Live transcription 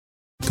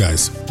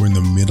Guys, we're in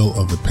the middle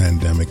of a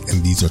pandemic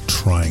and these are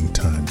trying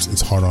times. It's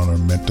hard on our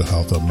mental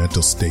health, our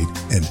mental state.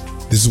 And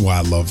this is why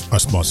I love our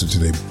sponsor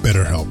today,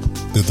 BetterHelp.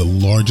 They're the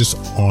largest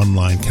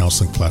online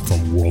counseling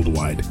platform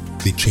worldwide.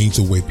 They change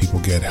the way people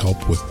get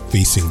help with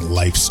facing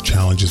life's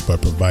challenges by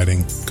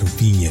providing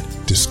convenient,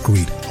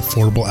 discreet,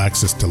 affordable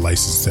access to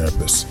licensed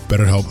therapists.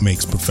 BetterHelp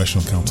makes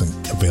professional counseling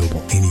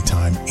available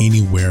anytime,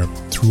 anywhere,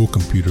 through a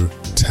computer,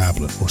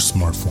 tablet, or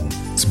smartphone.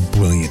 It's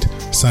brilliant.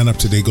 Sign up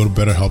today. Go to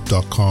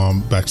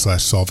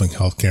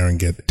betterhelp.com/solvinghealthcare and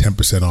get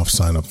 10% off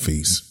sign-up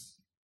fees.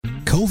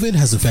 COVID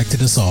has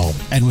affected us all,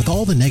 and with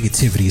all the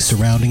negativity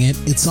surrounding it,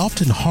 it's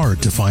often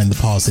hard to find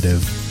the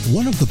positive.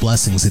 One of the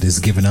blessings it has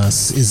given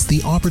us is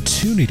the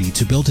opportunity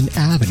to build an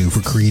avenue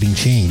for creating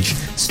change,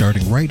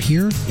 starting right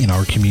here in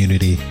our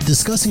community.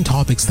 Discussing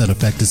topics that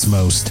affect us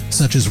most,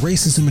 such as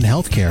racism in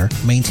healthcare,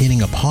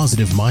 maintaining a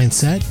positive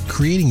mindset,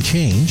 creating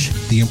change,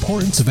 the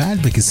importance of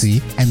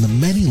advocacy, and the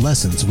many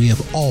lessons we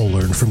have all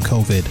learned from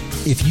COVID.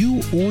 If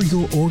you or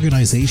your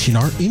organization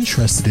are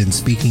interested in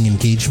speaking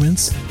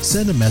engagements,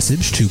 send a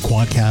message to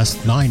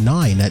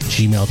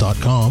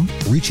quadcast99@gmail.com,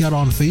 reach out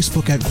on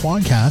Facebook at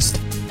Quadcast,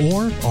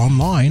 or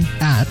online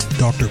at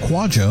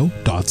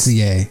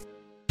drquadjo.ca.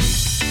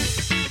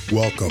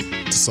 Welcome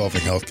to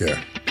Solving Healthcare.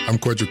 I'm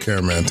Kwadwo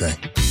Kyeremanteng.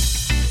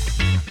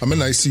 I'm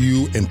an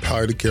ICU and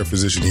palliative care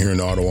physician here in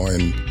Ottawa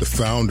and the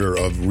founder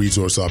of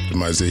Resource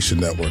Optimization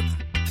Network.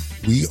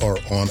 We are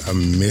on a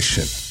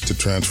mission to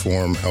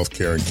transform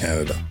healthcare in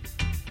Canada.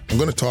 I'm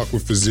going to talk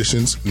with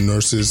physicians,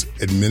 nurses,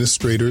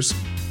 administrators,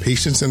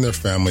 patients and their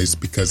families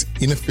because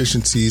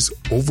inefficiencies,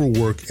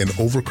 overwork, and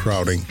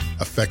overcrowding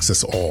affects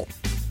us all.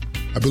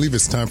 I believe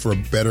it's time for a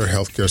better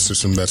healthcare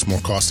system that's more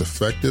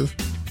cost-effective,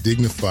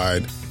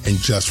 dignified, and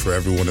just for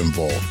everyone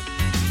involved.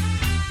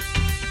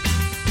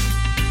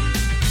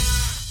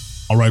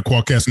 All right,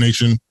 Quadcast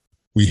Nation,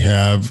 we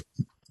have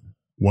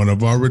one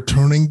of our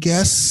returning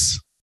guests.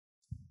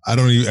 I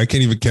can't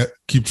even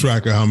keep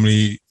track of how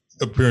many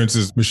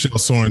appearances. Michelle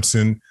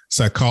Sorensen,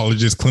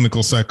 psychologist,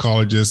 clinical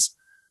psychologist,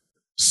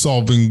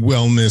 solving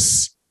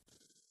wellness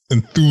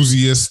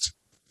enthusiast.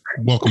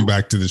 Welcome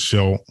back to the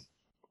show.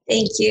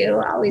 Thank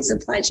you. Always a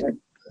pleasure.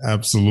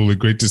 Absolutely.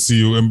 Great to see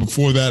you. And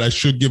before that, I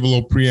should give a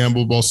little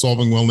preamble about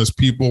solving wellness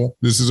people.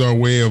 This is our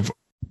way of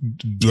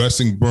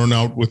addressing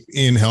burnout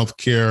within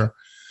healthcare.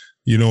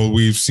 You know,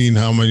 we've seen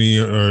how many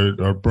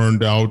are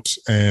burned out,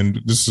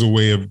 and this is a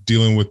way of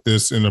dealing with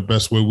this in the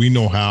best way we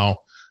know how,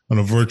 on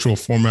a virtual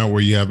format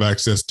where you have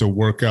access to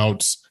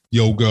workouts,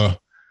 yoga,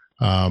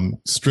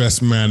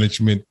 stress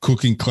management,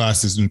 cooking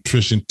classes,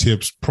 nutrition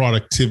tips,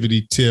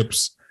 productivity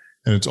tips,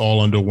 and it's all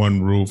under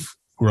one roof.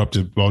 We're up to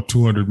about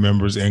 200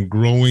 members and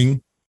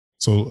growing.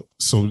 So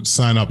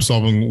sign up,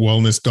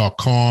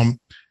 solvingwellness.com.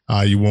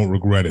 You won't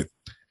regret it.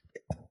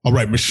 All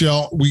right,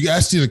 Michelle, we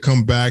asked you to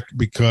come back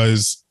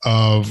because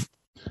of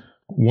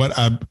what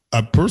I've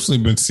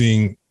personally been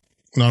seeing,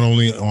 not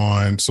only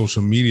on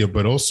social media,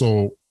 but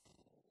also,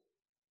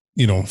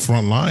 you know,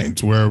 front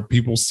lines where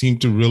people seem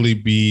to really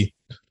be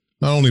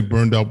not only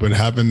burned out, but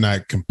having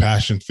that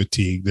compassion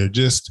fatigue. They're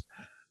just,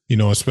 you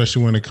know,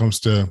 especially when it comes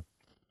to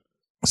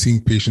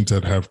seeing patients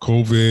that have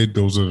COVID,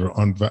 those that are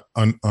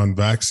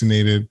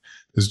unvaccinated,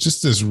 there's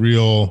just this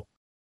real,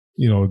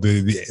 you know,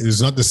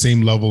 there's not the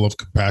same level of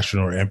compassion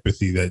or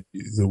empathy that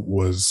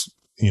was,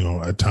 you know,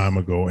 a time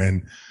ago.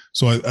 And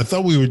so I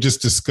thought we would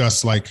just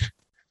discuss like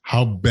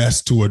how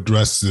best to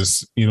address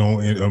this, you know,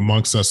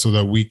 amongst us so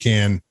that we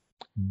can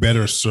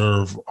better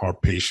serve our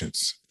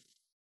patients.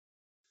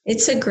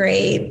 It's a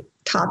great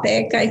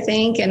topic, I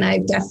think. And I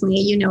definitely,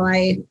 you know,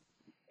 I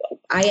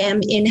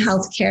am in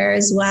healthcare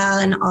as well.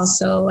 And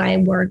also I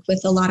work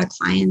with a lot of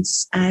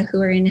clients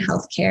who are in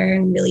healthcare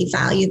and really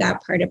value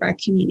that part of our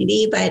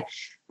community. But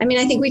I mean,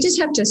 I think we just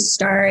have to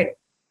start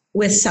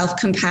with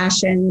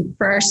self-compassion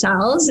for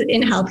ourselves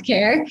in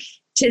healthcare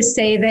to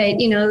say that,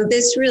 you know,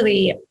 this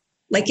really,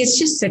 like, it's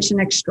just such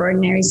an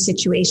extraordinary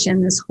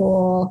situation. This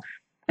whole,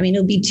 I mean,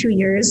 it'll be 2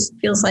 years,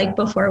 feels like,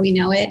 before we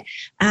know it.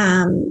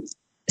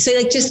 So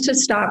like just to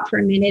stop for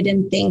a minute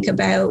and think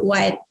about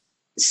what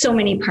so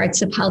many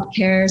parts of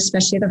healthcare,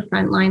 especially the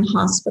frontline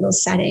hospital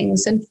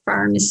settings and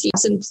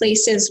pharmacies and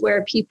places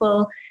where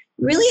people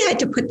really had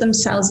to put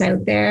themselves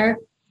out there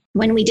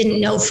when we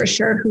didn't know for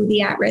sure who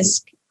the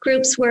at-risk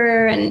groups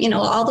were and, you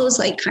know, all those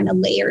like kind of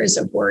layers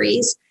of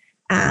worries.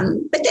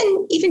 But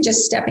then even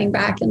just stepping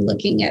back and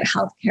looking at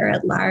healthcare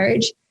at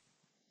large,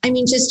 I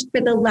mean, just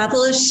for the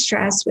level of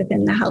stress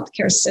within the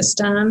healthcare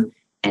system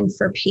and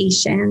for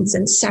patients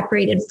and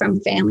separated from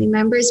family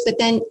members, but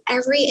then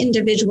every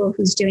individual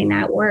who's doing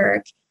that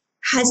work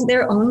has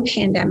their own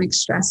pandemic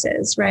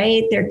stresses,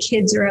 right? Their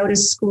kids are out of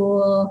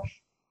school,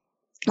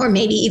 or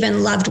maybe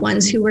even loved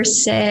ones who were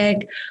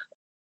sick.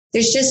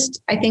 There's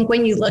just, I think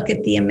when you look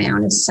at the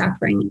amount of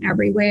suffering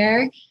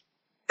everywhere,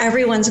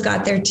 everyone's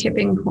got their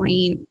tipping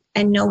point,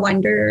 and no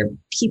wonder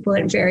people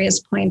at various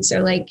points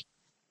are like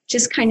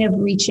just kind of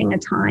reaching a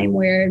time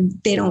where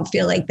they don't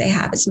feel like they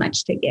have as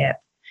much to give.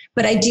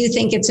 But I do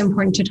think it's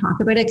important to talk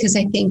about it because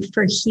I think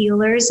for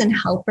healers and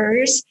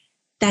helpers,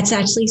 that's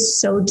actually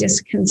so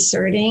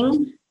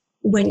disconcerting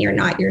when you're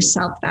not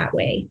yourself that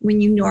way,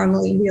 when you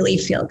normally really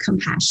feel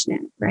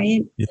compassionate,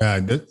 right? Yeah,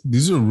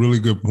 these are really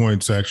good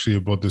points actually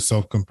about the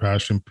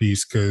self-compassion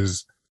piece,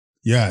 because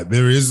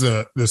there is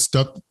the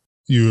stuff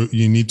you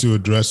need to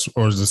address,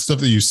 or the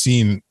stuff that you've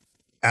seen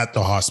at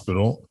the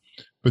hospital.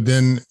 But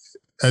then,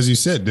 as you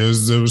said, there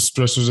was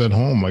stressors at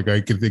home. Like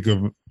I could think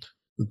of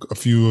a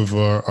few of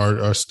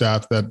our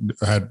staff that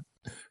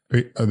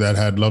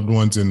had loved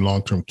ones in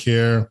long-term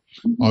care.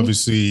 Mm-hmm.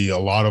 Obviously, a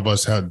lot of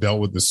us had dealt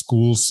with the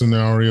school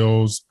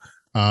scenarios,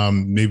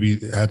 maybe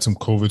had some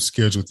COVID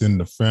scares within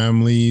the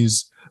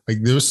families. Like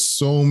there's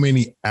so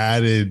many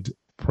added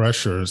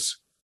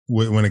pressures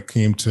when it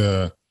came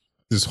to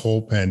this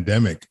whole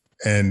pandemic.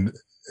 And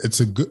it's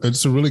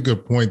a really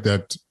good point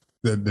that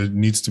there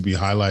needs to be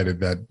highlighted,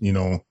 that,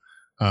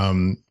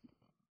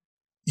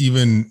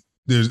 even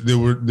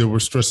there were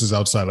stresses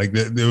outside. Like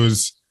there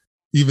was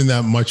even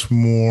that much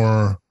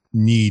more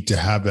need to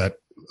have that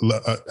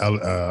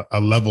a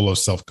level of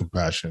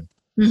self-compassion.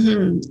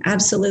 Mm-hmm.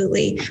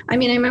 Absolutely. I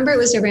mean, I remember it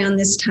was around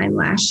this time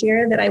last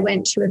year that I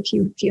went to a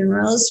few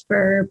funerals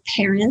for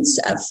parents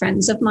of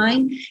friends of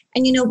mine.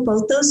 And,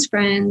 both those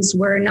friends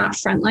were not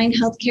frontline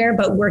healthcare,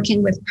 but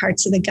working with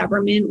parts of the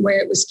government where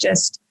it was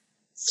just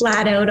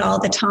flat out all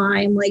the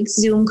time, like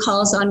Zoom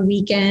calls on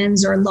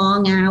weekends or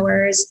long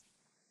hours.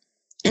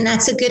 And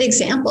that's a good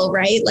example,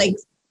 right? Like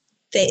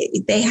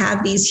they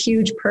have these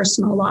huge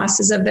personal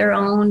losses of their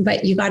own,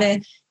 but you got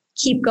to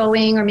keep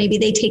going, or maybe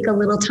they take a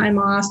little time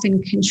off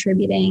and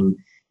contributing.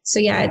 So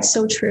yeah, it's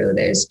so true.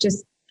 There's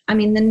just,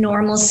 the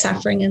normal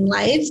suffering in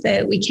life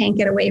that we can't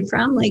get away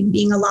from, like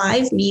being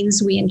alive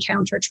means we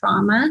encounter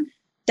trauma.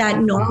 That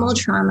normal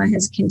trauma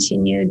has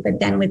continued, but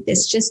then with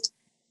just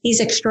these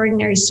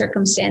extraordinary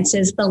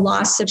circumstances, the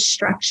loss of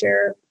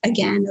structure,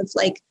 again, of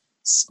like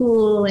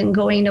school and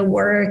going to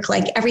work,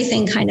 like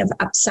everything kind of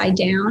upside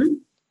down.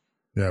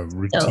 Yeah,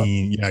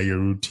 routine. So, your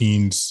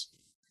routines.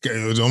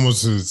 It was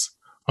almost as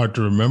hard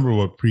to remember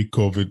what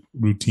pre-COVID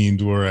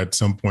routines were at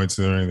some points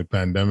during the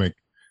pandemic.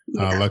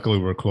 Yeah. Luckily,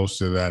 we're close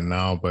to that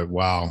now. But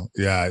wow,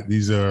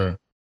 these are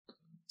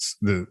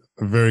the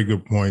very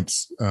good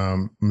points,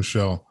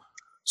 Michelle.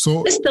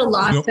 So just the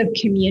loss of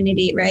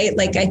community, right?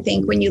 Like I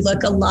think when you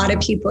look, a lot of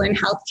people in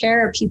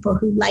healthcare are people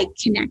who like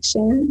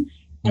connection,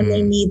 and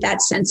they need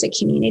that sense of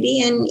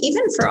community. And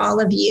even for all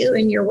of you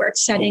in your work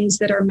settings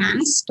that are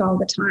masked all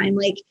the time,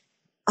 like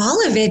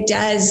all of it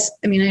does.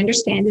 I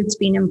understand it's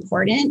been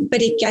important,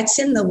 but it gets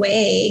in the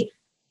way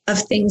of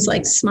things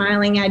like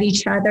smiling at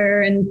each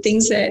other and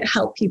things that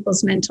help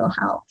people's mental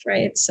health,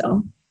 right?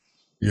 So,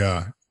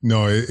 yeah,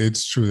 no,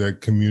 it's true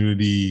that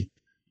community.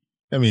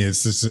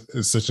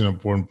 It's such an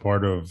important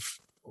part of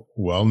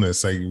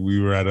wellness. Like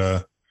we were at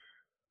a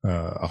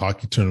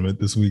hockey tournament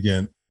this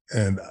weekend,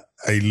 and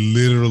I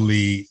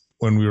literally,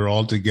 when we were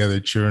all together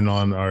cheering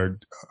on our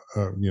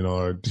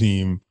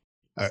team,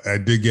 I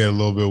did get a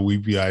little bit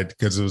weepy-eyed,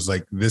 because it was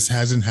like, this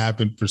hasn't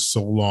happened for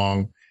so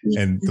long,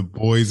 and the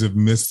boys have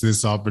missed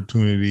this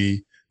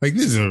opportunity. Like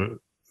these are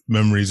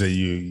memories that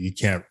you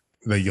can't,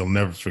 that you'll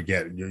never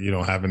forget.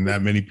 Having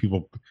that many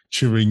people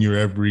cheering your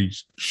every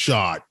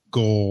shot,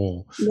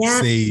 goal,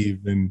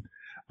 save, and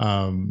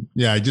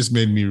it just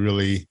made me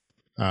really,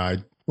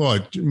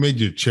 it made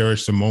you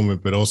cherish the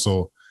moment, but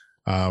also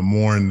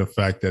more in the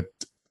fact that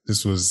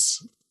this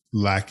was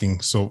lacking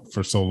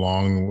for so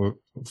long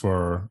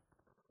for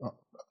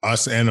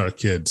us and our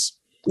kids.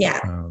 Yeah,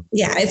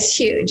 it's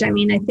huge. I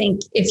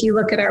think if you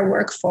look at our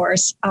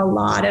workforce, a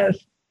lot of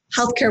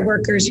healthcare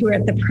workers who are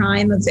at the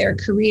prime of their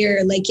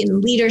career, like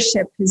in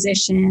leadership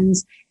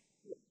positions,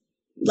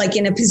 like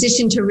in a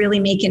position to really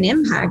make an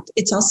impact,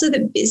 it's also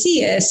the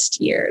busiest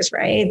years,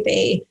 right?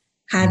 They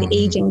have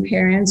aging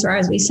parents, or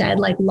as we said,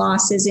 like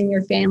losses in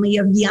your family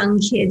of young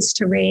kids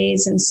to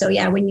raise. And so,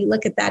 when you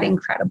look at that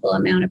incredible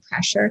amount of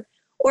pressure,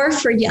 or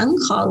for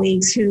young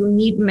colleagues who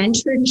need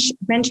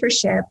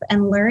mentorship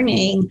and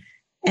learning,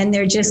 and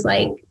they're just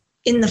like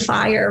in the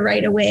fire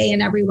right away,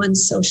 and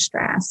everyone's so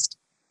stressed.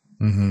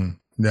 Mm-hmm.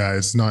 Yeah,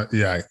 it's not.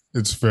 Yeah,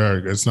 it's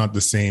fair. It's not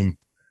the same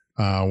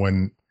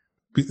when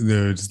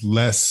there's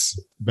less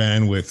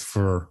bandwidth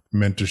for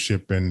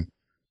mentorship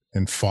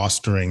and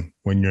fostering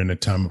when you're in a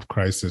time of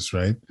crisis,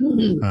 right?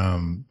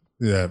 Mm-hmm.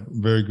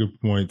 Very good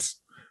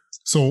points.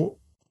 So,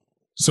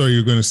 sorry,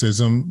 you're going to say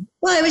something?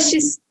 Well, I was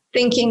just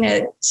thinking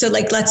that,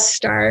 let's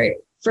start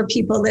for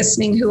people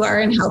listening who are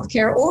in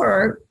healthcare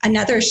or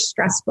another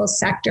stressful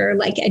sector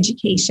like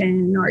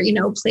education, or,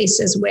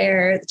 places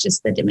where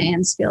just the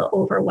demands feel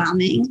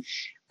overwhelming.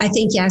 I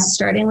think,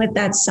 starting with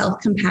that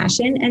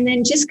self-compassion, and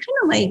then just kind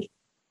of like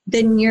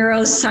the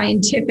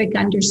neuroscientific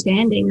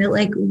understanding that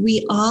like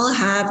we all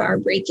have our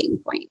breaking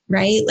point,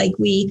 right?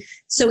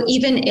 So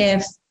even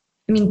if,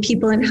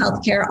 people in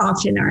healthcare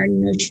often are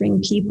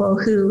nurturing people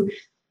who,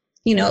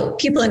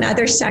 people in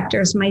other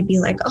sectors might be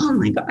like, oh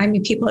my God,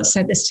 people have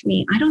said this to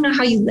me. I don't know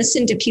how you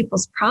listen to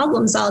people's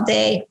problems all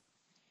day.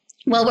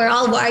 Well, we're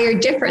all wired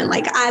different.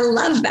 Like, I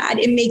love that.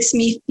 It makes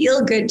me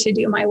feel good to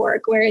do my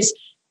work. Whereas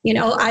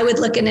I would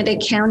look at an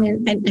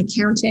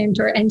accountant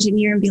or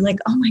engineer and be like,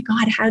 oh my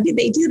God, how did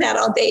they do that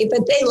all day?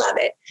 But they love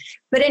it.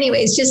 But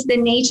anyways, just the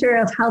nature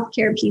of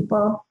healthcare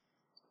people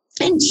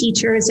and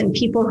teachers and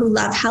people who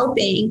love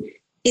helping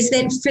is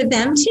that for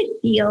them to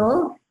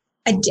feel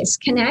a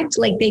disconnect,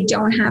 like they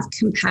don't have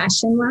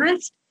compassion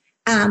left,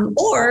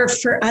 or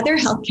for other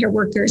healthcare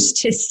workers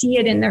to see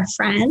it in their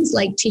friends,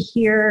 like to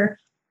hear,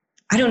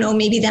 I don't know,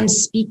 maybe them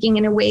speaking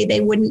in a way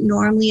they wouldn't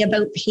normally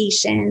about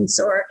patients,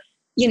 or,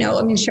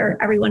 sure,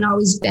 everyone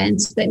always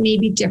vents, but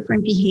maybe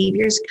different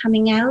behaviors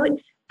coming out.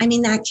 I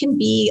mean, that can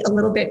be a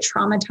little bit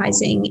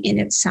traumatizing in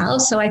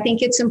itself. So I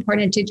think it's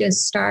important to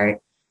just start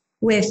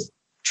with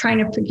trying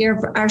to forgive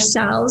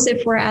ourselves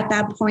if we're at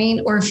that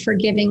point, or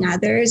forgiving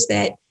others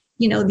that,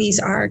 these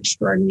are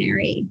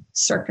extraordinary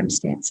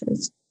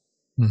circumstances.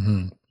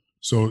 Mm-hmm.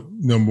 So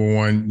number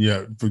one,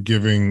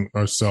 forgiving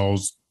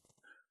ourselves,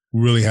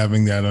 really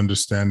having that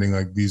understanding,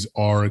 like these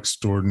are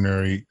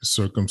extraordinary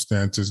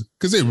circumstances,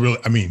 because they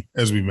really,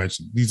 as we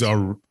mentioned, these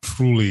are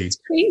truly it's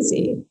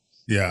crazy.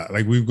 Yeah.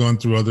 Like we've gone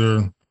through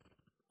other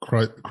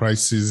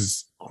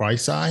crises. I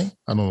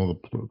don't know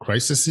the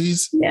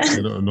crises. Yeah.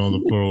 I don't know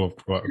the plural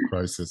of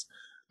crisis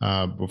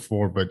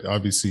before, but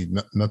obviously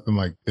nothing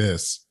like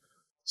this.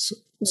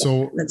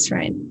 So that's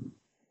right.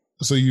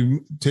 So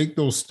you take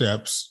those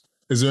steps.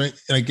 Is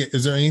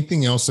there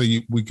anything else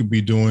that we could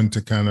be doing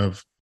to kind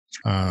of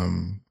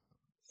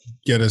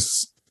get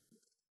us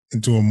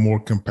into a more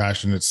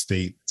compassionate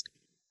state?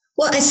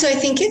 Well, so I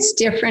think it's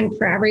different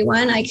for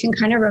everyone. I can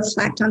kind of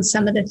reflect on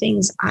some of the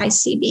things I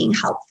see being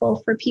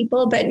helpful for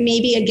people, but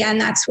maybe again,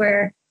 that's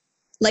where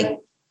like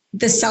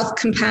the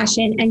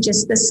self-compassion and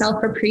just the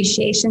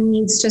self-appreciation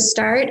needs to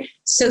start.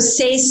 So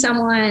say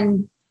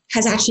someone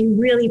has actually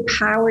really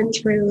powered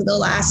through the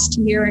last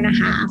year and a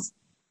half,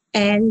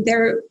 and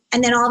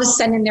then all of a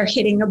sudden they're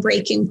hitting a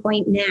breaking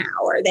point now,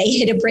 or they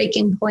hit a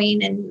breaking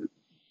point in,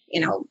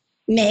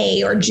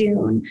 May or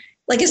June.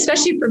 Like,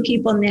 especially for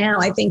people now,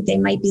 I think they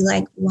might be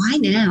like, why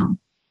now?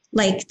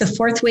 Like the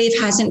fourth wave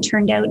hasn't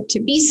turned out to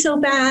be so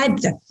bad.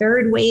 The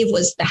third wave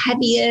was the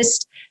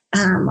heaviest.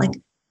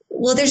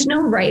 Well, there's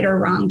no right or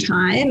wrong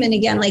time. And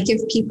again, like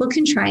if people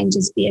can try and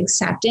just be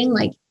accepting,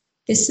 like,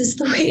 this is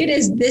the way it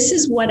is. This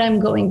is what I'm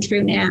going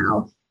through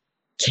now.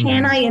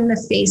 Can I, in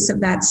the face of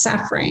that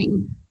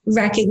suffering,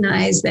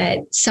 recognize that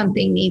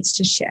something needs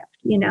to shift,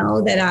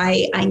 that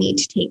I need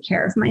to take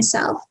care of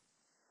myself?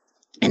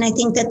 And I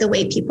think that the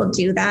way people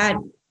do that,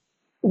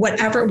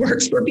 whatever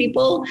works for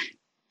people,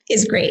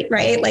 is great,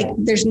 right? Like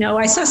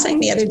I saw something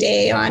the other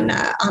day on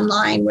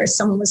online where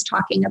someone was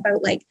talking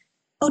about like,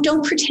 oh,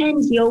 don't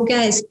pretend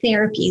yoga is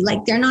therapy. Like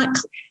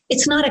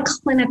it's not a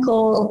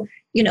clinical,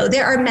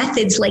 there are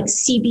methods like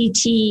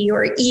CBT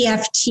or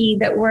EFT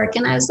that work.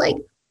 And I was like,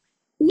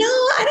 no,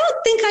 I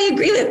don't think I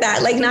agree with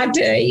that. Like not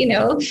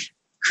to,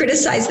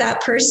 criticize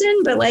that person,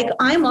 but like,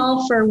 I'm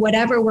all for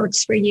whatever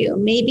works for you.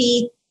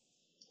 Maybe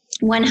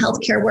one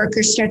healthcare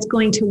worker starts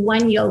going to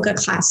one yoga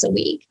class a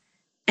week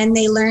and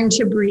they learn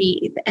to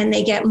breathe and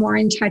they get more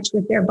in touch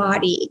with their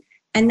body.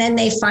 And then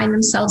they find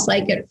themselves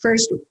like at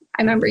first,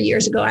 I remember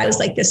years ago, I was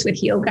like this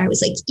with yoga. I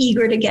was like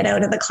eager to get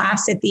out of the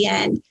class at the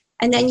end.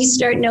 And then you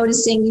start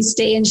noticing you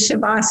stay in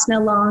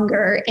Shavasana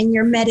longer and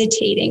you're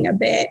meditating a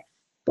bit.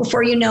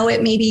 Before you know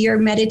it, maybe you're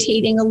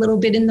meditating a little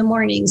bit in the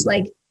mornings.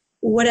 Like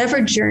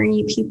whatever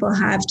journey people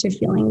have to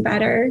feeling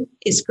better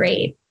is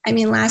great.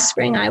 Last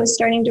spring, I was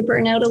starting to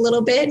burn out a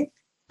little bit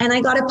and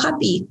I got a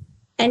puppy.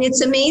 And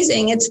it's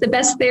amazing. It's the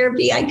best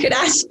therapy I could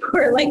ask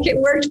for. Like it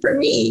worked for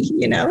me,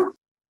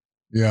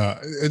 Yeah,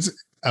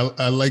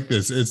 I like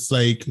this. It's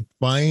like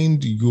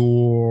find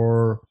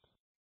your,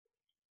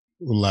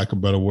 lack of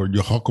a better word,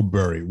 your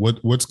huckleberry.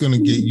 What's going to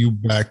get you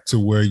back to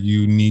where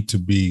you need to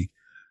be?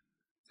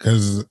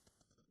 Because,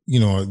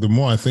 the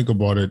more I think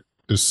about it,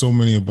 there's so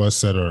many of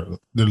us they're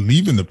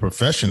leaving the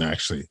profession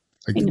actually.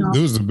 Like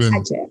those have been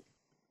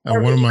at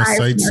one of my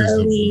sites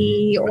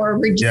early or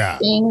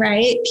reducing,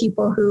 right?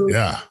 People who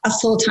a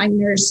full-time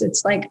nurse,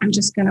 it's like, I'm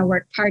just going to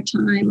work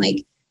part-time.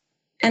 Like,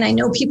 and I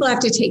know people have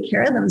to take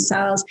care of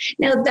themselves.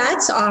 Now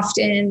that's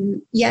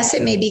often, yes,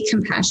 it may be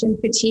compassion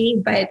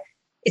fatigue, but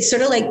it's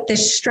sort of like the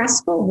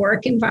stressful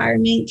work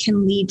environment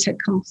can lead to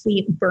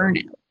complete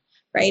burnout,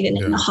 right? And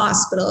in the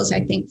hospitals,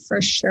 I think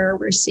for sure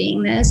we're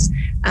seeing this.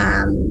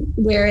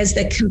 Whereas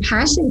the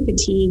compassion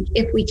fatigue,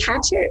 if we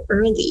catch it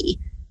early,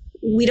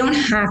 we don't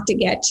have to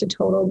get to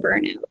total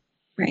burnout,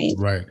 right?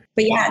 Right.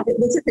 But yeah,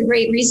 this is a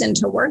great reason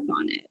to work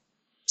on it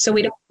so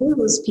we don't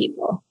lose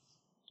people.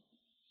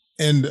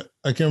 And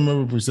I can't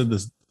remember if we said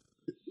this.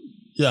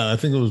 Yeah, I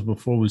think it was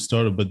before we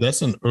started, but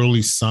that's an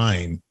early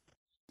sign.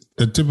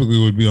 That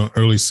typically would be an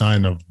early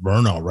sign of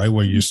burnout, right?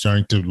 Where you're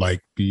starting to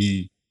like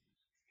be,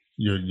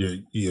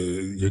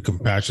 your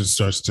compassion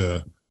starts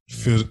to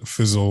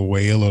fizzle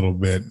away a little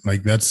bit.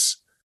 Like that's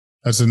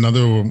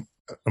another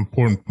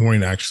important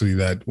point, actually,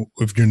 that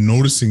if you're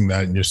noticing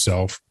that in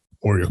yourself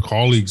or your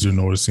colleagues are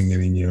noticing it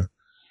in you,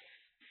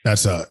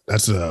 that's a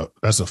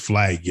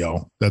flag,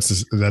 yo.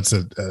 That's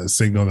a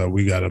signal that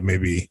we got to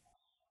maybe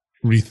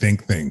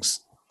rethink things.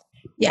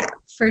 Yeah,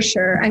 for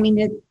sure. I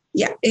mean,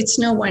 it's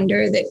no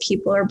wonder that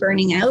people are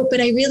burning out, but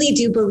I really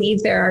do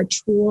believe there are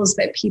tools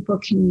that people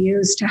can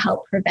use to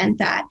help prevent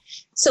that.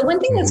 So one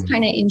thing that's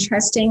kind of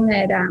interesting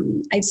that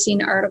I've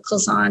seen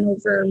articles on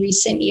over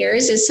recent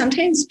years is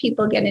sometimes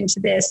people get into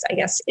this, I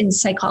guess, in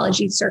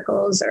psychology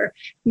circles or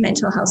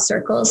mental health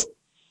circles,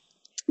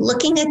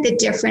 looking at the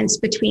difference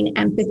between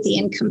empathy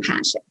and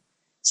compassion.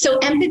 So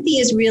empathy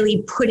is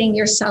really putting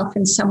yourself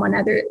in someone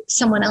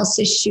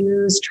else's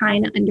shoes,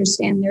 trying to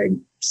understand their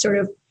sort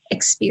of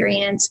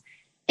experience.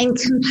 And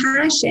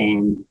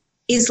compassion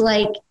is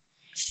like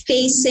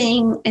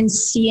facing and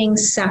seeing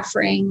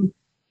suffering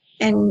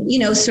and,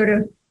 sort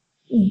of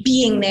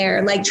being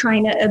there, like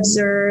trying to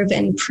observe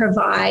and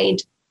provide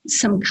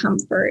some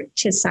comfort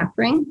to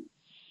suffering.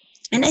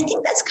 And I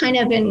think that's kind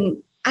of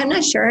I'm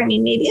not sure. I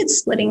mean, maybe it's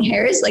splitting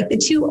hairs, like the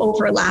two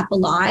overlap a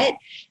lot,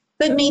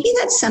 but maybe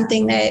that's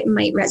something that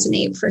might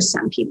resonate for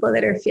some people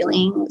that are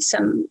feeling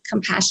some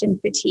compassion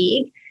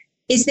fatigue.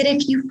 Is that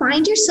if you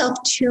find yourself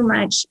too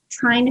much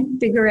trying to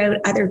figure out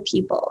other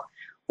people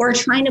or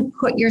trying to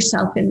put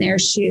yourself in their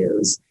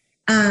shoes,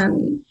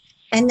 and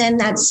then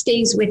that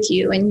stays with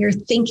you and you're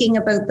thinking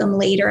about them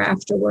later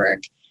after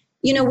work,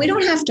 we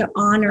don't have to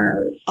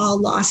honor all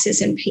losses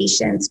in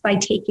patients by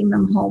taking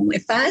them home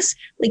with us.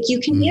 Like you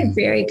can be a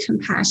very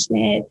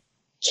compassionate,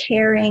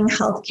 caring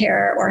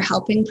healthcare or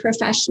helping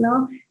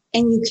professional,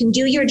 and you can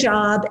do your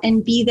job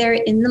and be there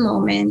in the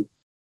moment,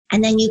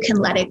 and then you can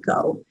let it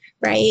go.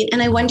 Right.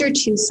 And I wonder,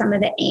 too, some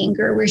of the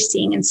anger we're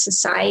seeing in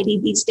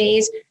society these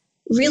days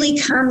really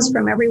comes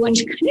from everyone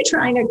kind of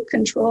trying to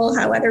control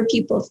how other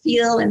people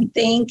feel and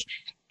think.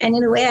 And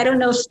in a way, I don't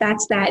know if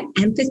that's that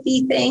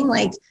empathy thing,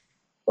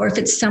 or if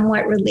it's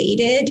somewhat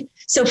related.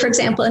 So, for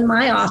example, in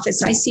my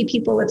office, I see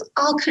people with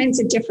all kinds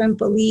of different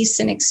beliefs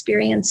and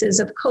experiences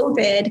of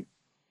COVID.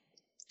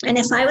 And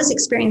if I was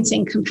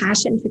experiencing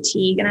compassion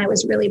fatigue and I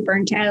was really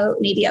burnt out,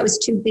 maybe I was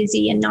too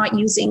busy and not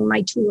using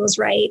my tools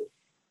right,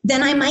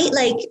 then I might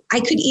I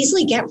could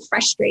easily get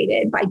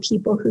frustrated by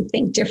people who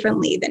think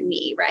differently than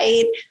me,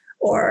 right?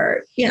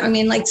 Or,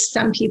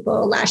 some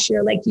people last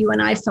year, like you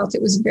and I, felt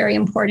it was very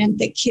important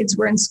that kids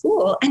were in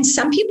school. And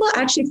some people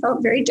actually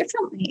felt very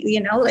differently,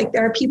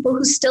 there are people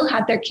who still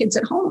have their kids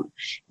at home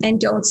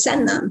and don't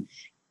send them.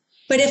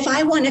 But if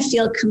I want to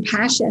feel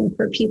compassion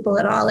for people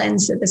at all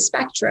ends of the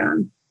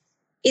spectrum,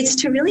 it's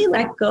to really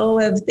let go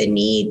of the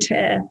need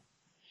to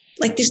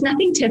there's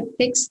nothing to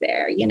fix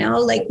there,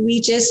 we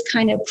just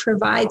kind of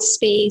provide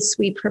space,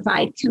 we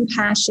provide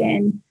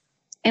compassion,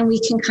 and we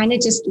can kind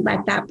of just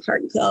let that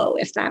part go,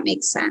 if that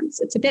makes sense.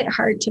 It's a bit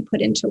hard to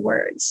put into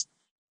words.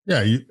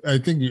 Yeah, I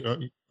think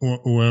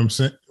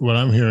what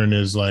I'm hearing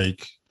is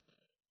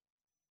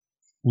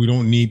we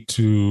don't need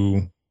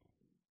to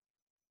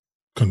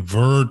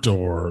convert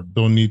or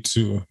don't need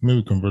to,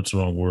 maybe convert's the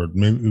wrong word.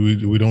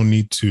 Maybe we don't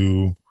need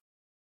to,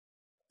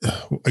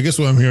 I guess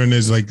what I'm hearing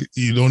is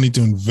you don't need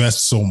to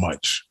invest so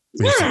much.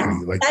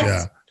 Basically.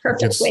 That's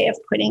perfect way of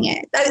putting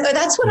it.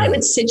 That's what I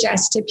would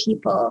suggest to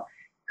people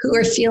who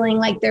are feeling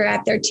like they're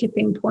at their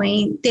tipping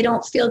point. They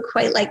don't feel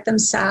quite like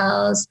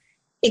themselves.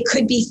 It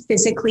could be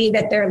physically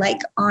that they're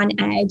on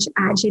edge,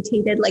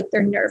 agitated,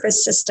 their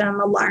nervous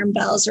system, alarm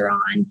bells are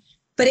on.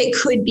 But it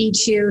could be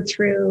too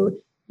through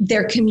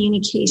their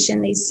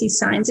communication. They see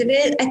signs of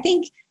it. I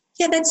think,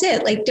 that's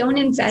it. Don't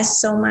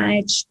invest so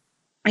much.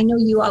 I know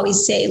you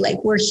always say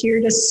we're here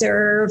to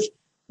serve,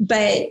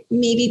 but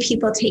maybe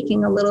people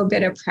taking a little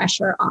bit of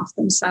pressure off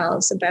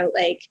themselves about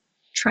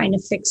trying to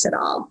fix it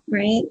all,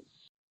 right?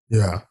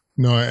 Yeah,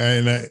 no,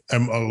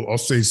 I'll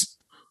say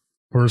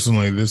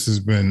personally, this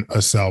has been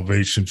a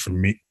salvation for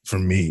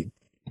me,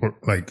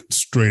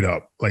 straight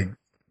up,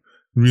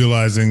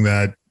 realizing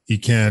that you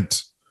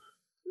can't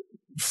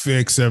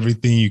fix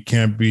everything, you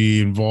can't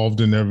be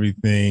involved in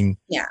everything.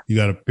 Yeah, you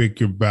got to pick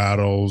your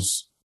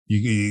battles.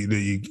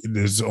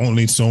 There's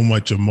only so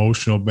much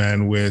emotional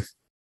bandwidth.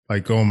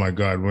 Oh my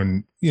God,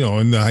 when,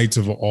 in the heights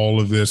of all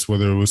of this,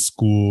 whether it was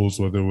schools,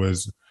 whether it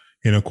was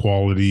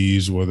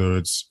inequalities, whether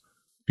it's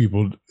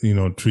people,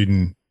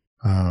 treating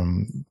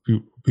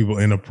people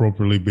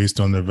inappropriately based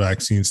on their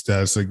vaccine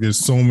status, there's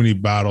so many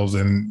battles,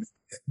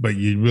 but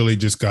you really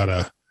just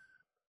gotta,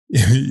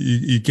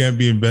 you can't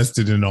be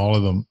invested in all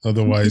of them.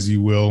 Otherwise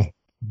you will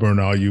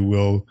burn out, you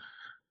will,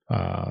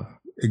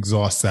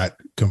 exhaust that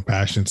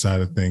compassion side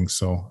of things.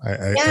 So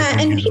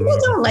and people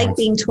don't like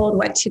being told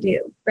what to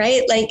do,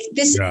 right?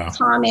 This is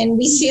common.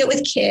 We see it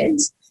with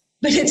kids,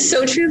 but it's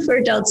so true for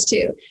adults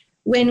too.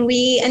 And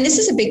this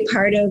is a big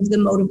part of the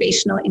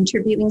motivational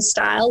interviewing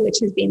style, which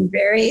has been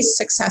very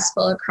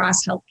successful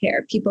across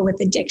healthcare, people with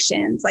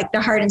addictions,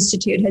 the Heart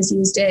Institute has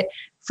used it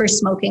for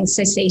smoking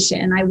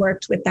cessation. I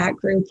worked with that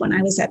group when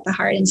I was at the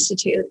Heart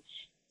Institute.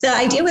 The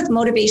idea with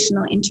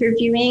motivational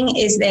interviewing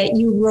is that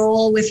you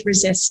roll with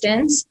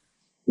resistance.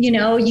 You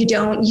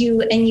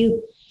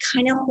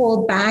kind of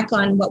hold back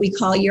on what we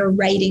call your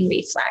righting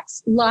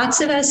reflex. Lots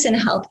of us in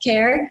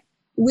healthcare,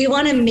 we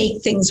want to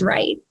make things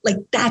right.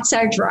 That's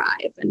our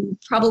drive. And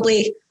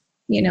probably,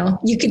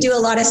 you could do a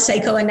lot of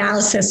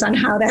psychoanalysis on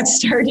how that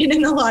started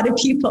in a lot of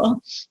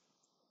people.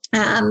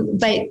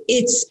 But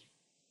it's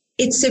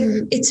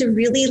a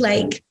really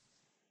like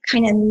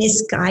kind of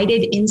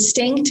misguided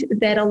instinct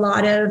that a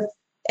lot of,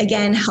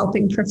 again,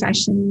 helping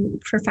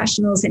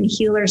professionals and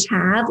healers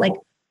have, like,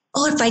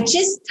 oh, if I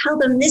just tell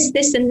them this,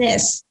 this, and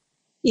this,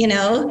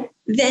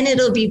 then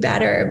it'll be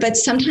better. But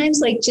sometimes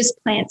like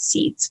just plant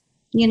seeds,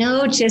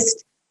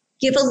 just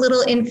give a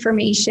little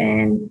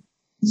information.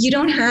 You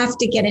don't have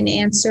to get an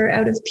answer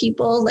out of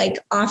people. Like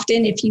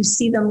often if you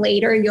see them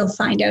later, you'll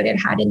find out it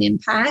had an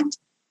impact.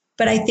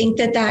 But I think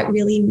that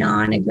really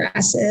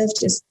non-aggressive,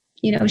 just,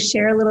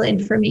 share a little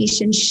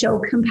information, show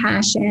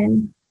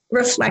compassion,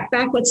 reflect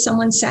back what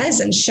someone says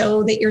and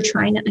show that you're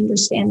trying to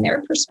understand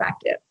their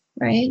perspective,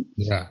 right?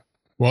 Yeah.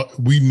 Well,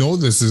 we know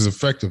this is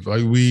effective.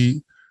 Like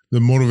the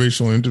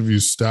motivational interview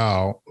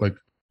style, like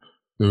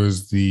there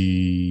was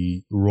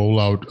the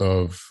rollout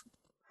of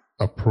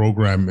a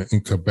program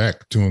in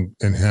Quebec to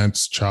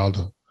enhance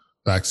child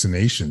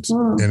vaccinations.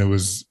 And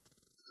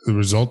the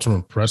results were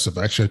impressive.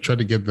 Actually, I tried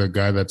to get the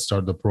guy that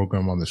started the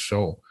program on the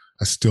show.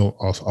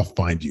 I'll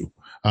find you.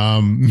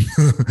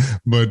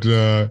 But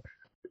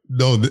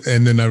no,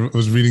 and then I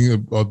was reading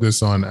about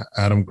this on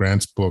Adam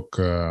Grant's book.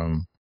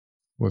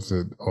 What's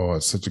it? Oh,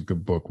 it's such a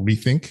good book.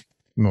 Rethink?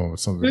 No,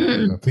 it's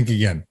something. Think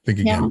Again.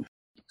 Yeah.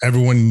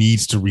 Everyone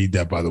needs to read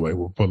that, by the way.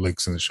 We'll put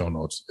links in the show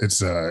notes.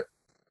 It's a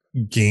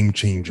game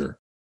changer.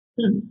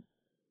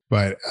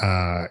 But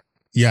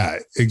yeah,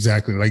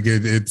 exactly. Like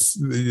it's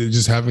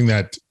just having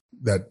that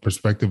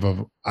perspective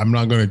of, I'm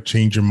not going to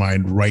change your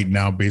mind right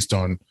now based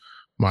on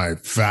my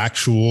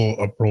factual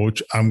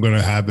approach. I'm going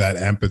to have that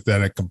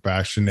empathetic,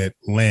 compassionate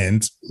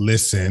lens,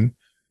 listen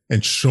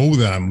and show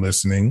that I'm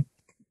listening,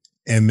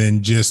 and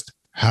then just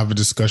have a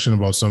discussion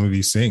about some of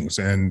these things.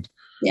 And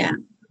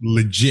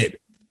legit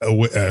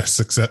a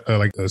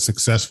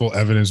successful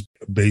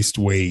evidence-based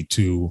way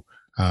to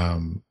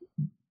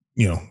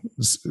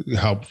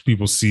help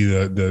people see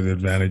the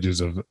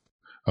advantages of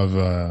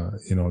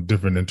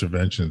different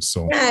interventions.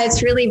 So yeah,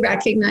 it's really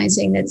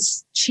recognizing that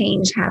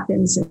change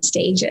happens in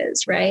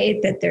stages, right?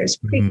 That there's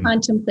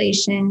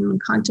pre-contemplation,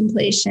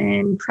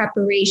 contemplation,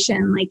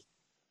 preparation. Like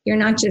you're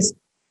not just,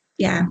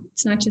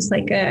 it's not just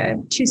like a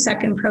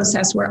 2-second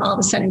process where all of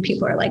a sudden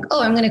people are like,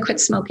 oh, I'm going to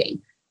quit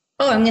smoking.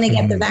 Oh, I'm going to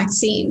get the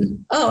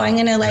vaccine. Oh, I'm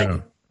going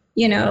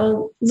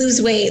to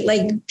lose weight.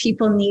 Like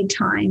people need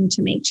time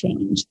to make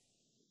change.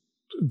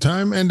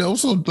 Time and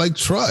also like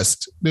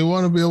trust. They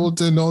want to be able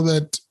to know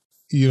that,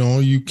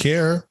 you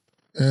care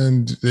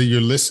and that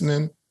you're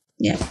listening.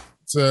 Yeah.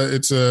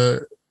 It's a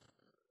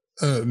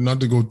not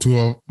to go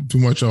too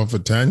much off a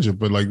tangent,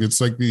 but like, it's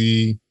like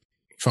the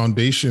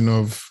foundation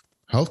of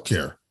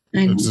healthcare.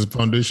 It's the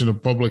foundation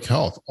of public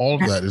health.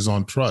 All of that is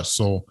on trust.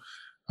 So,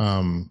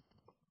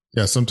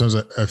 sometimes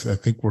I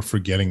think we're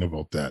forgetting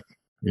about that.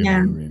 You know what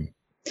I mean?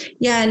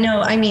 Yeah,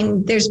 no, I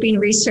mean, there's been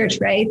research,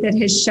 right, that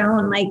has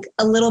shown like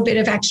a little bit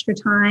of extra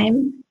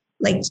time,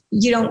 like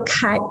you don't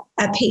cut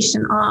a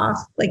patient off.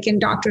 Like in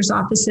doctors'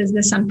 offices,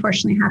 this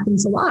unfortunately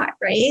happens a lot,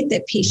 right?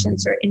 That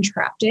patients are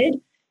interrupted.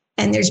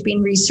 And there's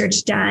been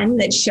research done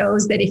that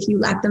shows that if you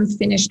let them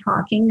finish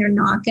talking, they're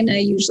not going to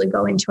usually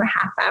go into a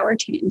half-hour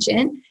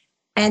tangent.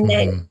 And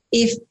that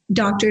if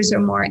doctors are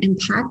more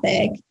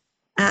empathic,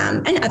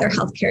 and other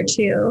healthcare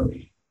too,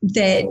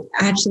 that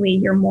actually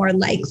you're more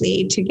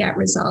likely to get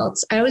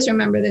results. I always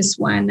remember this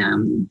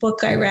one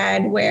book I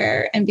read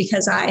and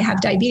because I have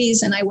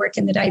diabetes and I work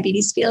in the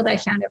diabetes field, I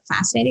found it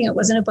fascinating. It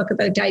wasn't a book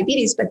about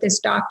diabetes, but this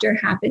doctor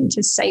happened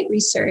to cite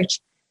research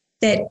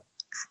that,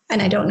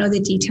 and I don't know the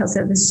details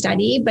of the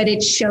study, but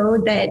it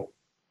showed that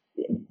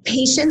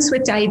patients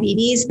with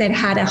diabetes that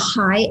had a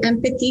high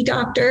empathy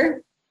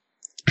doctor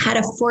had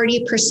a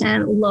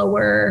 40%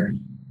 lower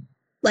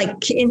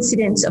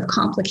incidence of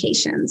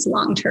complications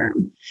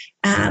long-term.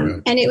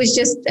 And it was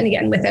just, and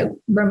again, without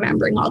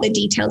remembering all the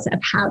details of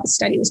how the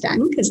study was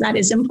done, because that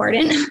is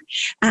important,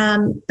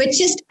 but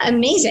just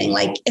amazing.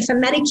 Like if a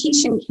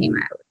medication came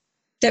out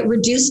that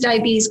reduced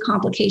diabetes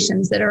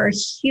complications that are a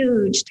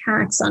huge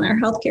tax on our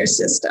healthcare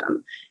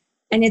system,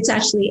 and it's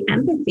actually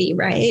empathy,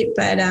 right?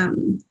 But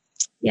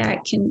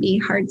it can be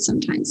hard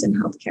sometimes in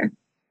healthcare.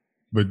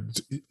 But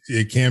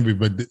it can be,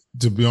 but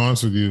to be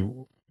honest with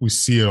you, we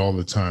see it all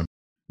the time.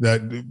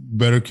 That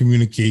better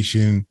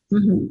communication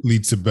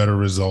leads to better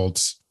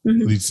results,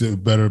 leads to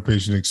better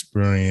patient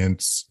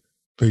experience.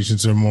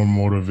 Patients are more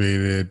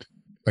motivated.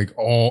 Like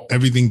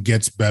everything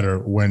gets better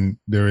when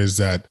there is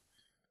that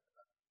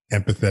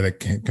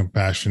empathetic,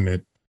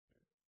 compassionate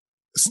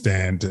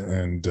stand.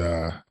 And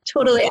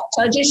totally.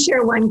 So I'll just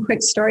share one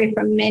quick story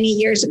from many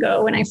years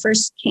ago when I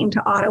first came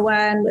to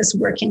Ottawa and was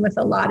working with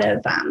a lot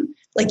of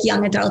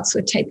young adults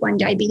with type 1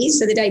 diabetes.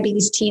 So the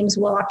diabetes teams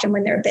will often,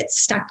 when they're a bit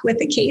stuck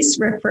with a case,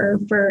 refer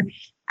for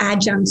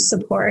adjunct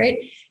support.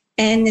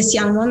 And this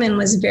young woman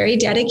was very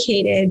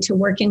dedicated to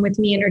working with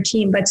me and her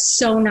team, but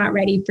so not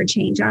ready for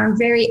change on a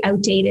very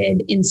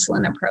outdated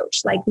insulin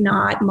approach, like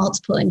not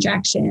multiple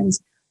injections.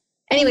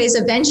 Anyways,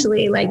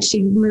 eventually,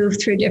 she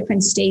moved through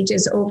different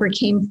stages,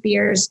 overcame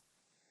fears,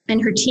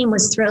 and her team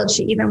was thrilled.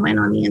 She even went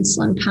on the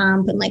insulin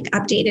pump and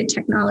updated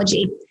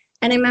technology.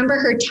 And I remember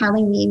her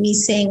telling me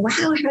saying, wow,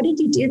 how did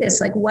you do this?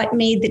 Like, what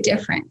made the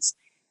difference?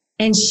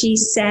 And she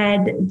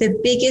said the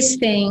biggest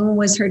thing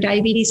was her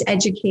diabetes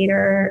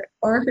educator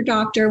or her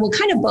doctor, well,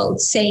 kind of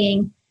both,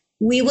 saying,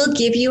 we will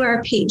give you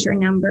our pager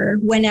number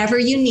whenever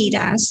you need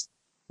us.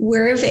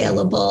 We're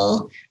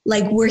available.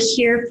 Like, we're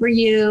here for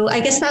you. I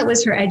guess that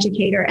was her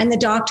educator. And the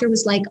doctor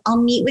was like,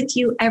 I'll meet with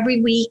you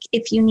every week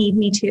if you need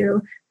me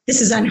to.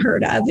 This is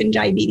unheard of in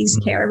diabetes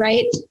care,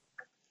 right?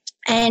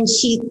 And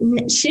she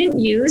didn't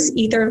use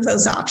either of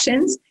those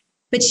options,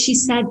 but she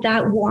said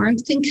that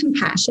warmth and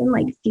compassion,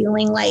 like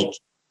feeling like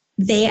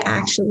they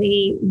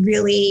actually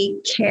really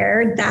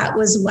cared, that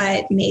was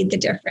what made the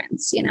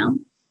difference, you know?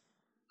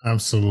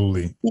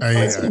 Absolutely.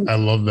 I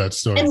love that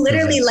story. And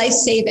literally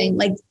life-saving.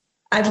 Like,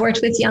 I've worked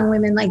with young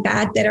women like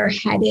that are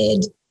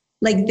headed,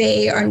 like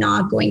they are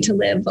not going to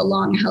live a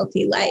long,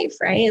 healthy life,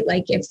 right?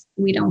 Like if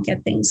we don't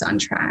get things on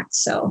track.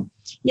 So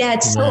yeah,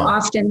 it's so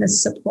often the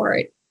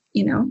support,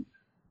 you know?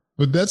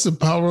 But that's the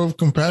power of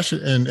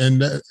compassion.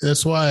 And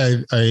that's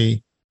why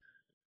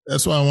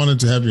that's why I wanted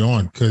to have you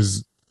on,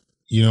 because,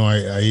 you know,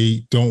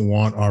 I don't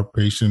want our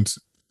patients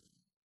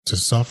to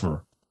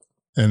suffer.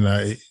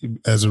 And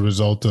as a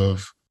result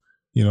of,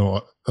 you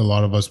know, a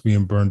lot of us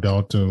being burned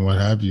out and what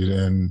have you.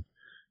 And,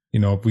 you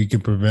know, if we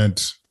can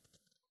prevent,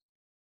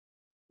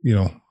 you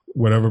know,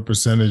 whatever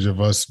percentage of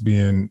us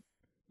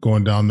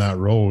going down that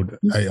road,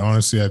 I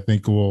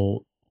think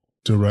will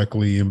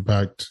directly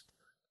impact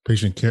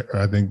patient care.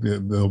 I think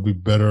that there'll be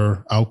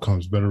better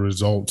outcomes, better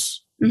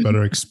results,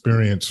 better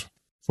experience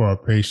for our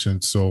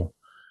patients. So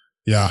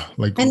yeah,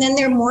 like, and then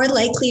they're more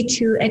likely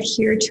to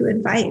adhere to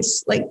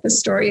advice, like the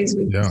stories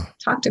we've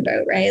talked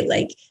about, right?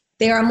 Like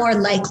they are more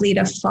likely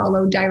to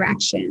follow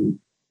direction.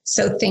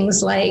 So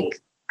things like,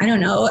 I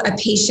don't know, a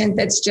patient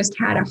that's just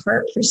had a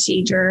heart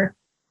procedure.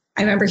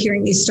 I remember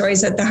hearing these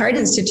stories at the Heart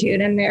Institute,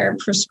 and they're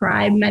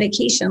prescribed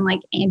medication like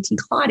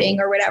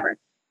anti-clotting or whatever.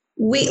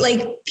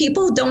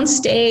 People don't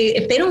stay,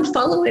 if they don't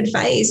follow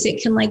advice,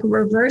 it can like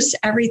reverse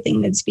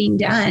everything that's being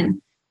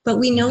done. But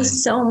we know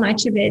so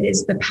much of it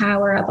is the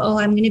power of, oh,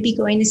 I'm going to be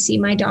going to see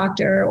my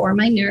doctor or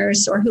my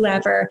nurse or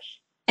whoever.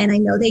 And I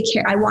know they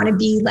care. I want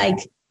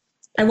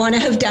to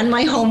have done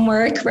my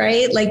homework,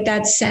 right? Like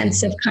that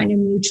sense of kind of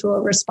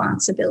mutual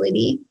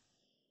responsibility.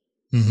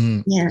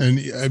 Mm-hmm. Yeah. And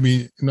I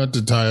mean, not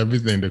to tie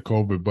everything to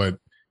COVID, but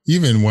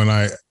even when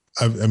I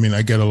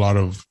get a lot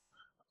of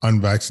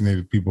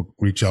unvaccinated people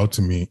reach out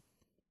to me,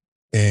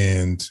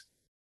 and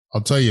I'll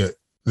tell you,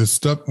 the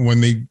stuff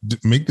when they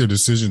make their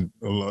decision,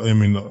 I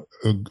mean,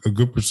 a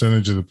good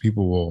percentage of the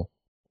people will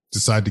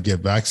decide to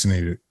get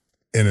vaccinated,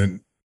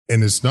 and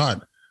it's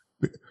not.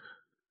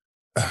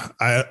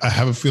 I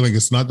have a feeling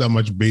it's not that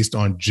much based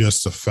on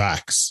just the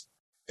facts.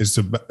 It's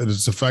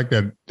the fact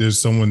that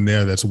there's someone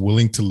there that's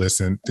willing to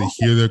listen, to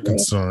hear their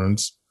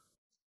concerns,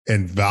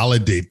 and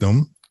validate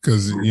them.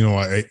 Because, you know,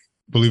 I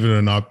believe it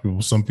or not,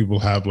 some people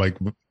have like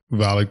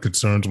valid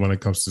concerns when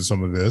it comes to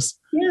some of this.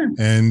 Yeah.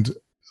 And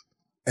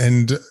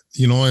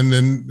you know, and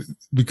then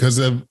because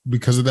of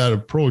that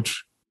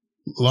approach,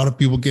 a lot of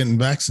people getting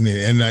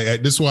vaccinated. And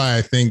this is why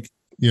I think,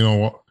 you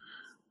know,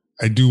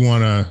 I do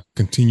want to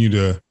continue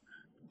to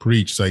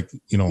preach, like,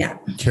 you know,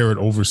 carrot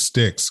over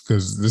sticks,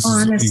 because this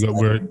is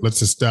where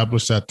let's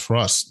establish that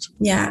trust.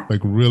 Yeah.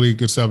 Like really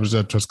establish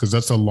that trust, because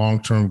that's a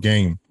long-term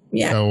game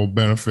that will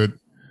benefit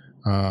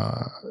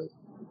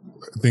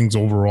things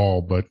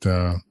overall. But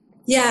I've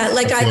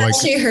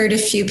actually heard a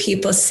few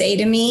people say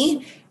to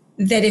me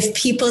that if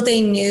people they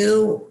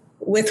knew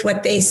with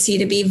what they see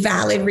to be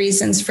valid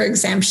reasons for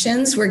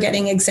exemptions were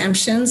getting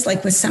exemptions,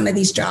 like with some of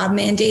these job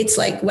mandates,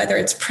 like whether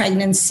it's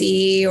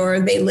pregnancy or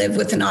they live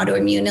with an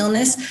autoimmune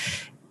illness,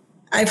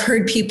 I've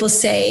heard people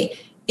say,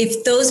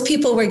 if those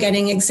people were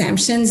getting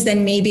exemptions,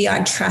 then maybe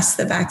I'd trust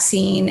the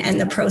vaccine and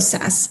the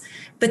process.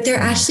 But they're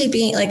actually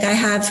being, like, I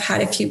have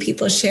had a few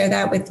people share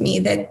that with me,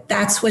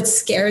 that's what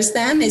scares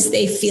them, is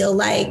they feel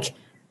like,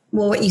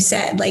 well, what you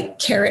said, like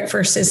carrot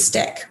versus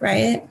stick,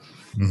 right?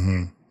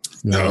 Mm-hmm.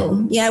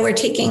 So we're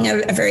taking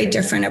a very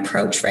different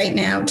approach right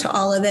now to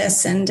all of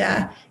this. And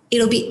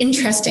it'll be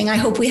interesting. I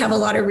hope we have a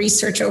lot of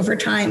research over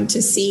time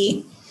to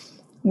see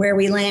where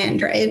we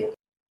land, right?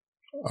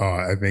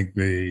 I think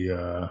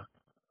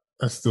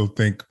I still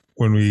think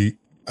I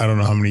don't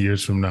know how many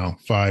years from now,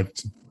 5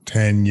 to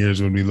 10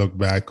 years, when we look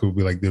back, we'll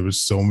be like, there were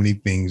so many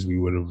things we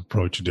would have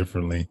approached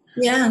differently.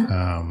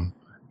 Yeah.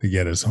 To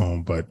get us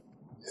home. But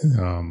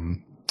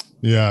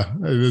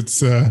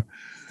it's a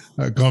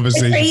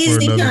conversation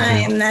crazy for another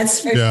time, day. that's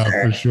for sure.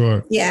 Yeah, for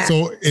sure. Yeah.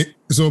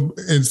 So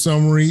in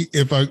summary,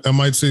 if I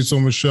might say so,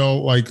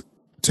 Michelle, like,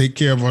 take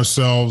care of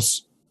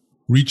ourselves.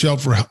 Reach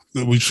out for help.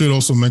 We should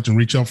also mention,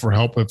 reach out for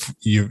help if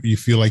you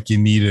feel like you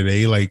need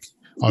it,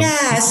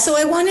 So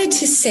I wanted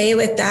to say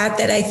with that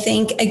I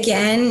think,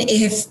 again,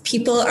 if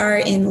people are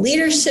in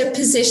leadership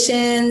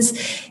positions,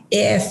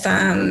 if,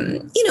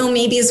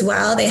 maybe as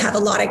well, they have a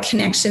lot of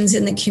connections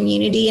in the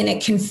community and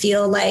it can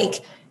feel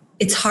like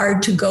it's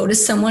hard to go to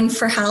someone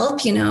for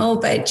help,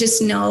 but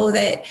just know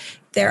that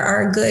There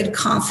are good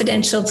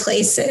confidential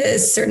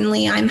places.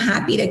 Certainly, I'm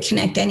happy to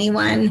connect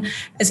anyone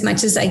as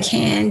much as I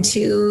can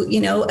to,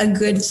 a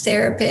good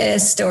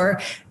therapist or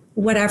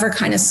whatever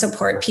kind of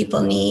support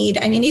people need.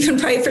 I mean, even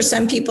probably for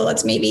some people,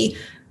 it's maybe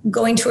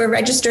going to a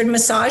registered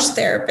massage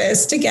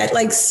therapist to get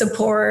like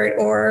support,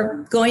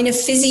 or going to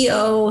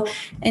physio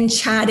and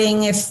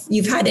chatting if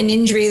you've had an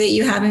injury that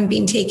you haven't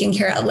been taken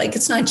care of. Like,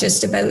 it's not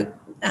just about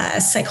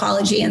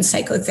psychology and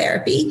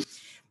psychotherapy.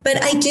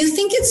 But I do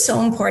think it's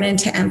so important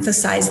to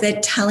emphasize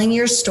that telling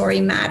your story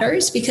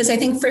matters, because I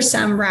think for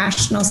some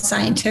rational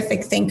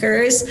scientific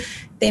thinkers,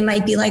 they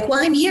might be like,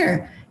 well, I'm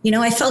here.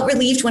 I felt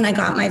relieved when I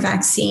got my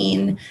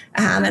vaccine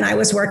and I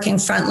was working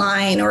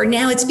frontline, or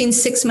now it's been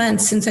 6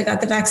 months since I got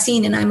the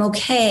vaccine and I'm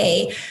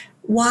okay.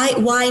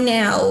 Why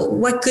now?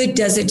 What good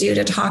does it do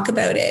to talk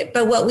about it?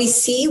 But what we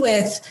see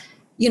with,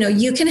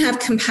 you can have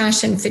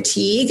compassion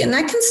fatigue, and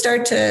that can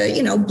start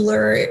to,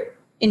 blur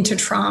into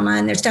trauma.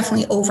 And there's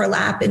definitely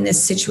overlap in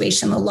this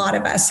situation. A lot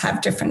of us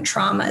have different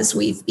traumas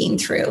we've been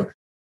through.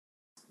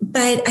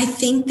 But I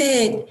think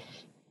that,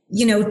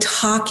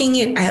 talking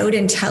it out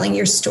and telling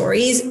your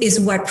stories is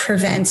what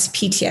prevents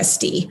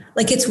PTSD.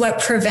 Like, it's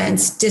what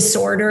prevents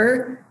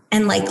disorder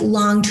and like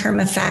long-term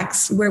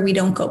effects where we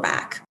don't go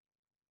back.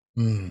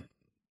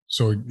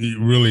 So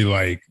you really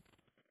like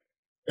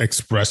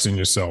expressing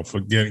yourself,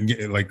 or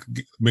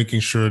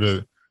making sure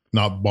to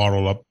not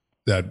bottle up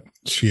that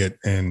shit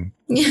and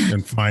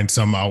find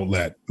some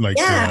outlet.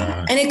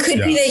 And it could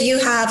be that you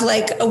have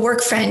like a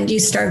work friend you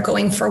start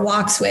going for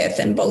walks with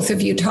and both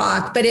of you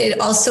talk, but it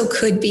also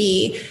could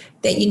be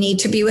that you need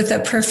to be with a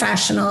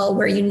professional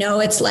where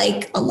it's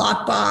like a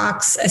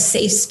lockbox, a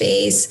safe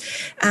space.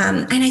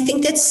 And I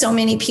think that so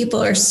many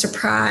people are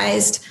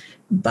surprised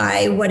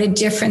by what a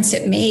difference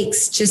it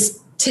makes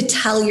just to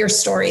tell your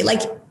story.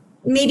 Like,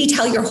 maybe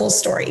tell your whole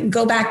story.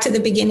 Go back to the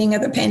beginning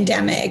of the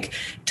pandemic,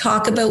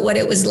 talk about what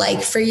it was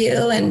like for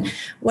you. And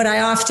what I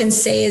often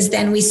say is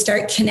then we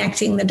start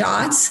connecting the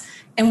dots.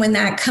 And when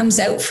that comes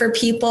out for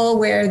people,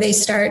 where they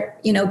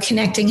start,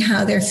 connecting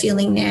how they're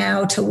feeling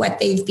now to what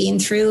they've been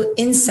through,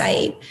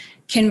 insight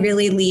can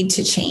really lead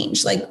to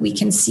change. Like, we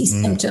can see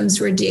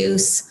symptoms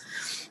reduce.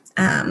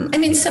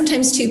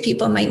 Sometimes too,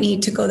 people might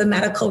need to go the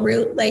medical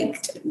route.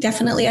 Like,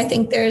 definitely, I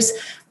think there's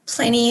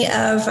plenty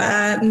of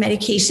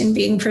medication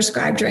being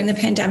prescribed during the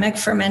pandemic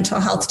for mental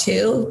health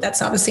too.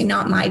 That's obviously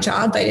not my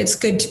job, but it's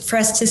good for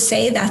us to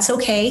say that's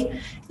okay.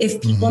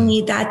 If people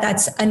need that,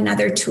 that's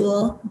another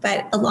tool,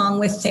 but along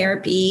with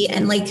therapy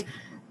and like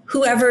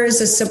whoever is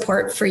a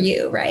support for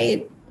you,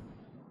 right?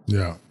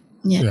 Yeah.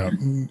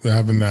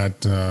 Having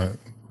that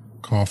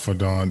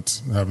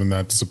confidant, having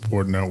that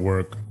support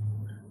network,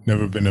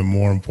 never been a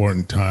more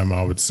important time,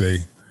 I would say,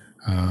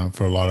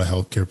 for a lot of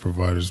healthcare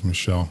providers,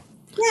 Michelle.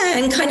 Yeah,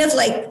 and kind of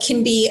like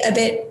can be a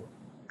bit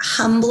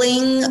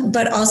humbling,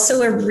 but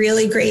also a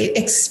really great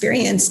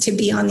experience to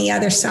be on the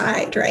other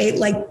side, right?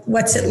 Like,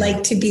 what's it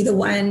like to be the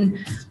one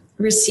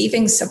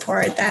receiving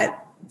support?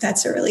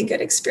 That's a really good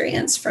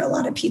experience for a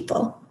lot of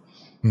people.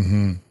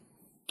 Man,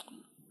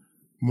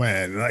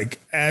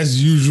 like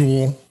as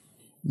usual,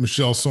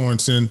 Michelle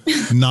Sorensen,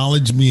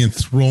 knowledge being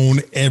thrown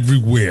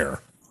everywhere.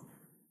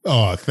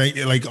 Oh, thank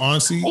you. Like,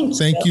 honestly,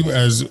 thank you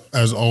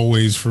as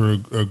always for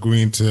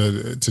agreeing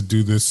to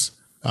do this.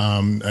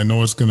 I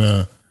know it's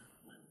gonna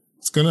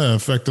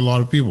affect a lot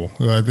of people.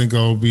 I think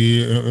it'll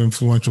be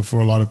influential for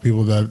a lot of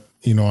people that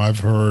I've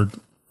heard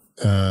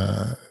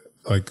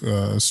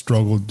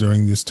struggled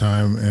during this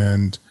time,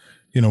 and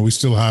we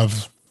still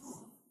have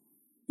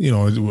it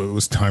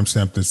was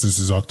timestamped this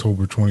is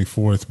October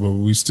 24th, but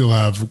we still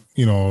have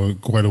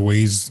quite a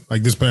ways.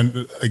 Like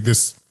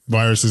this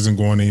virus isn't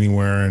going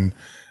anywhere, and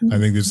I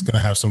think it's going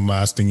to have some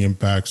lasting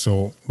impact.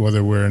 So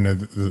whether we're in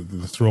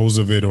the throes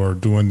of it or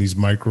doing these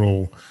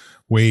microwaves,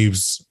 we're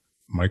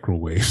going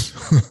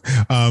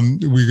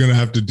to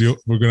have to deal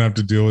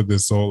with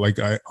this. So like,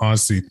 I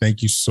honestly,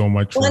 thank you so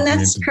much. Well, and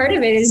that's part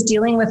of it, is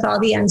dealing with all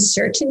the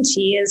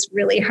uncertainty is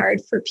really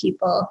hard for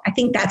people. I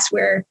think that's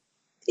where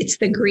it's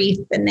the grief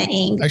and the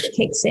anger that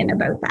kicks in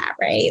about that,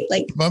 right?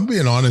 Like, if I'm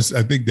being honest,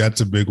 I think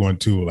that's a big one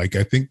too. Like,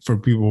 I think for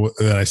people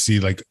that I see,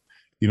 like,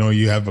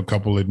 you have a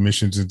couple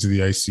admissions into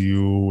the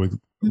ICU with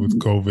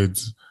COVID,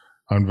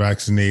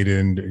 unvaccinated,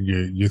 and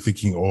you're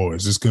thinking, oh,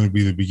 is this going to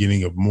be the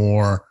beginning of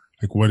more?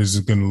 Like, what is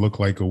it going to look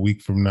like a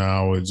week from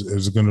now?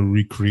 Is it going to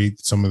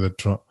recreate some of the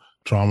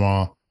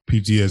trauma,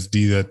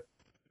 PTSD that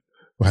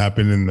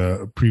happened in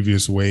the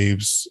previous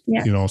waves?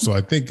 Yeah. So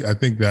I think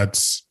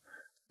that's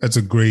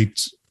a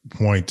great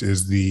point,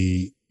 is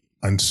the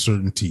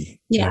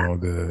uncertainty. Yeah.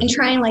 And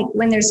trying, like,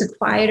 when there's a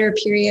quieter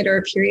period or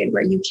a period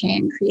where you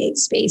can create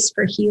space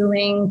for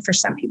healing. For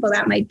some people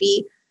that might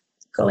be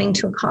going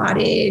to a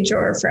cottage,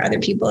 or for other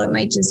people it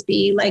might just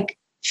be like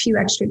a few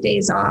extra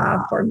days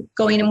off or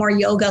going to more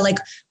yoga, like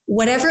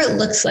whatever it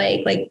looks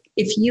like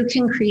if you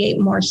can create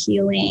more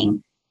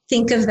healing,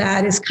 think of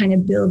that as kind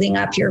of building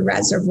up your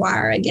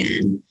reservoir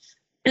again.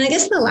 And I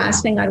guess the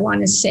last thing I'd want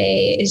to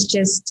say is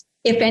just,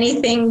 if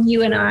anything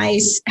you and I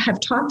have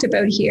talked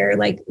about here,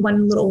 like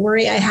one little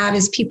worry I have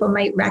is people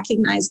might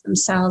recognize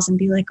themselves and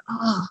be like,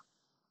 oh,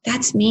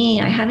 that's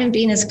me. I haven't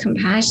been as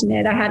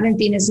compassionate. I haven't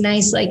been as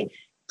nice. Like,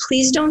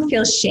 please don't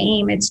feel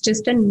shame. It's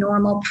just a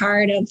normal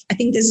part of, I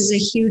think this is a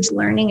huge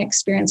learning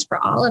experience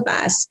for all of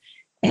us.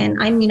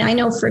 And I mean, I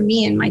know for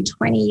me in my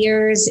 20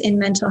 years in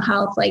mental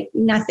health, like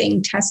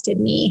nothing tested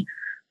me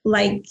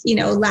like,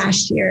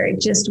 last year. It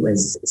just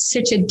was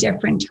such a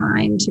different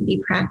time to be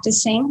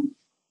practicing.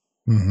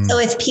 Mm-hmm. So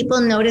if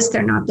people notice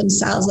they're not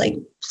themselves, like,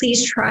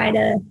 please try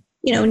to,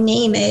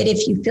 name it.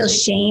 If you feel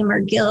shame or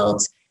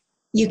guilt,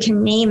 you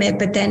can name it,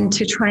 but then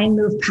to try and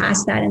move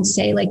past that and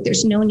say, like,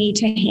 there's no need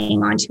to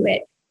hang on to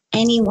it.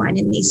 Anyone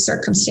in these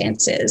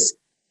circumstances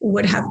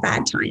would have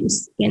bad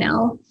times,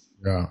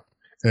 Yeah.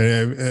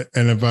 And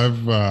if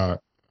I've, on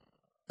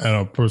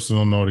a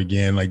personal note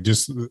again, like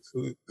just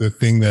the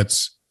thing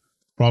that's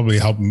probably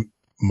helped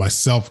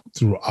myself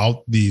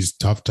throughout these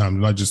tough times,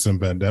 not just in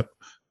pandemic.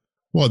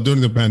 Well,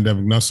 during the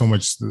pandemic, not so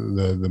much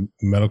the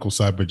medical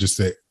side, but just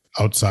the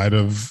outside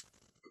of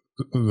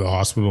the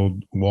hospital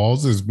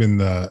walls has been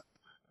the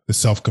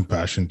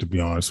self-compassion, to be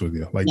honest with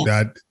you. Like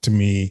that, to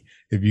me,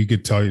 if you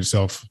could tell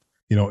yourself,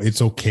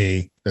 it's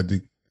okay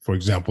that for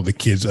example, the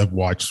kids have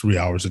watched 3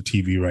 hours of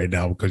TV right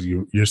now because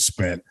you're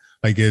spent.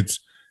 Like it's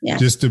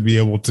just to be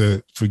able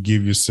to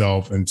forgive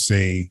yourself and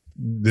say,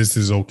 this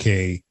is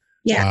okay.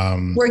 Yeah.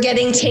 We're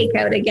getting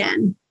takeout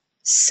again.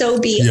 So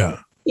be it.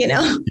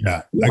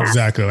 Yeah,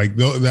 exactly. Like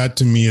that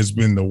to me has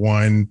been the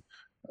one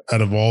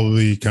out of all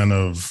the kind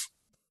of,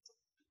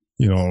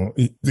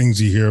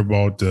 things you hear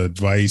about, the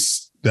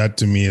advice, that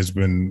to me has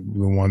been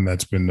the one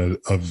that's been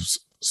of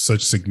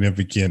such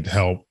significant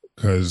help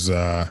because,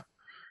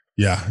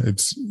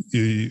 it's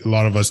a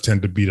lot of us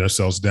tend to beat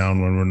ourselves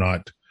down when we're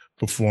not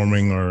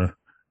performing or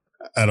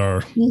at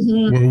our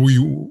where we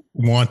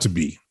want to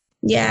be.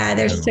 Yeah,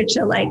 there's such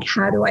a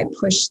how do I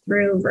push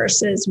through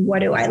versus what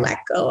do I let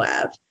go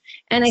of?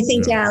 And I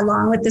think,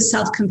 along with the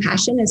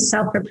self-compassion is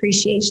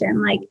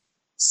self-appreciation. Like,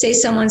 say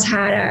someone's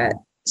had a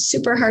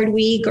super hard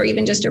week or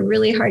even just a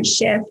really hard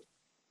shift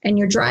and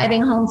you're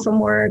driving home from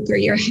work or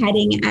you're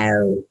heading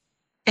out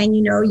and,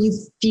 you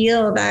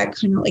feel that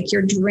kind of like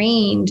you're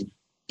drained.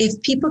 If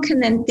people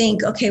can then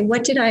think, okay,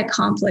 what did I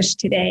accomplish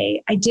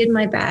today? I did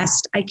my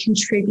best. I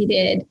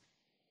contributed.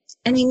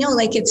 And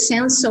it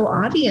sounds so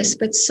obvious,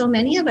 but so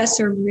many of us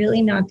are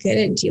really not good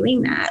at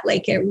doing that.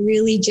 Like it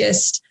really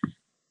just,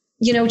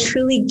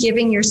 truly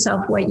giving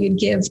yourself what you'd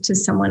give to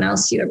someone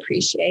else you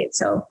appreciate.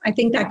 So I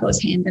think that goes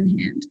hand in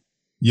hand.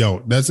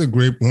 Yo, that's a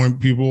great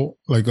point, people.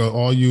 Like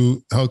all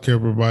you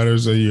healthcare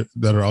providers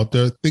that are out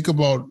there, think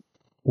about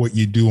what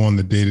you do on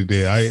the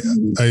day-to-day.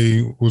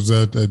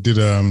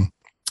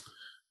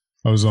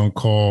 I was on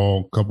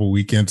call a couple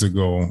weekends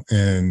ago,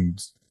 and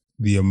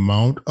the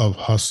amount of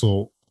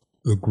hustle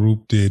the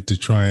group did to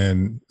try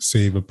and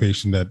save a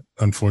patient that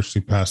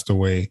unfortunately passed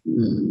away,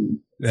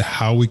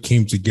 how we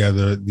came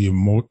together,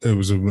 it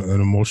was an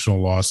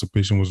emotional loss. The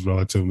patient was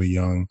relatively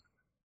young,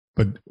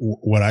 but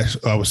what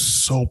I was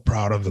so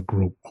proud of the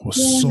group. I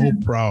was so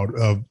proud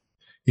of,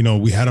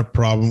 we had a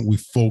problem. We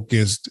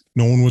focused.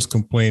 No one was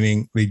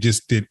complaining. They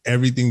just did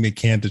everything they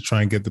can to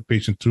try and get the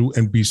patient through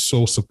and be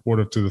so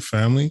supportive to the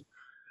family.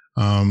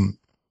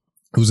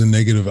 It was a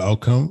negative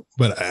outcome,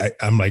 but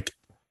I'm like,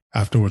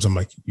 afterwards, I'm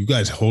like, you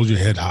guys hold your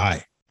head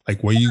high.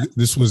 Like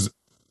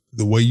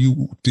the way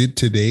you did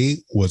today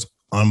was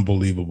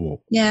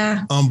unbelievable.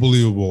 Yeah.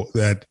 Unbelievable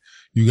that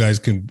you guys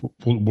can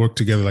work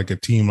together like a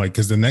team. Like,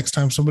 cause the next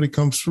time somebody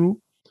comes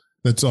through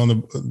that's on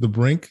the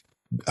brink,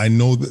 I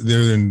know that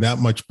they're in that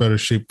much better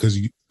shape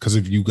because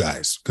of you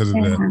guys, because of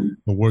the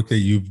work that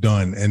you've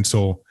done. And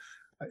so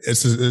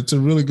it's a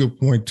really good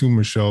point too,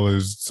 Michelle,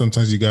 is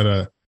sometimes you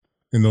gotta,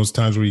 in those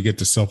times where you get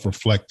to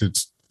self-reflect,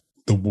 it's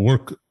the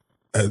work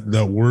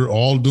that we're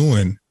all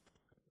doing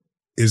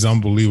is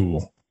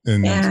unbelievable.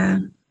 And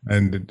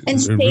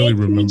really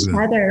remember each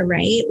other,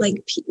 right?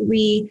 Like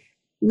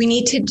we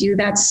need to do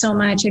that so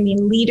much. I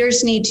mean,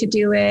 leaders need to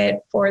do it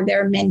for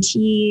their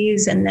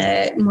mentees and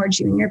the more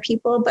junior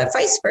people, but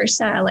vice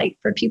versa. Like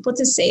for people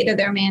to say to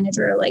their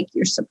manager, like,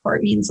 your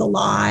support means a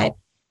lot,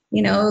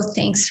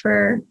 thanks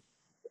for,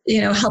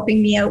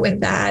 helping me out with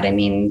that. I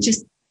mean,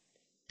 just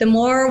the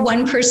more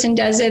one person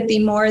does it, the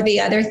more the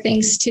other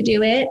thinks to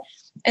do it.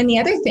 And the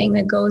other thing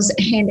that goes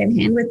hand in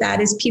hand with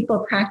that is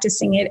people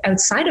practicing it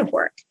outside of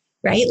work,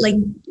 right? Like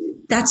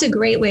that's a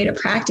great way to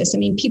practice. I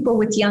mean, people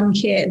with young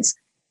kids,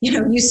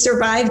 you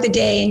survive the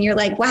day and you're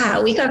like,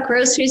 wow, we got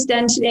groceries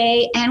done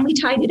today and we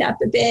tidied up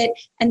a bit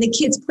and the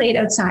kids played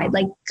outside,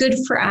 like good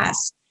for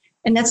us.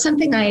 And that's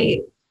something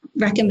I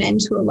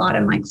recommend to a lot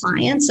of my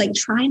clients, like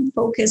try and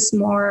focus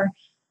more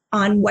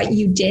on what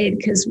you did.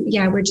 Because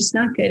we're just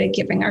not good at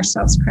giving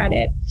ourselves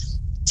credit.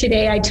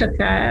 Today, I took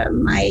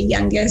my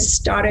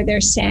youngest daughter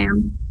there,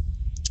 Sam,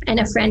 and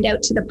a friend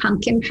out to the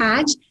pumpkin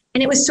patch.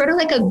 And it was sort of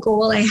like a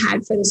goal I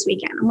had for this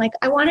weekend. I'm like,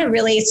 I want to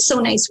really, it's so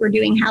nice. We're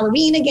doing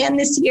Halloween again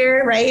this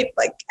year, right?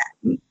 Like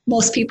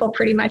most people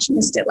pretty much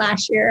missed it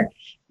last year.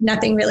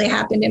 nothing really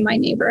happened in my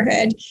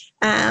neighborhood.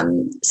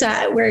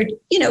 So we're,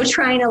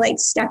 trying to like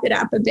step it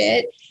up a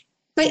bit.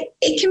 But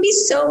it can be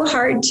so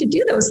hard to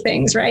do those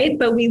things, right?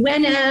 But we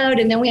went out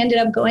and then we ended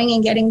up going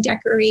and getting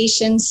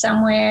decorations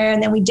somewhere.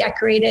 And then we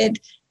decorated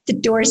the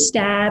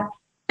doorstep.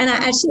 And I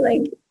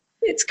actually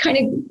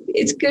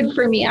it's good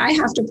for me. I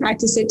have to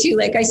practice it too.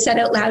 Like I said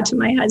out loud to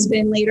my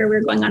husband later, we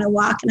were going on a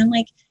walk and I'm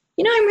like,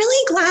 I'm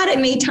really glad I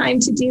made time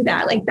to do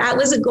that. Like that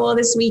was a goal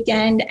this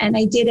weekend and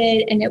I did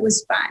it and it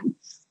was fun.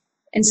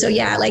 And so,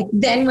 yeah, like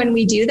then when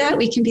we do that,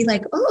 we can be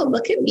like, oh,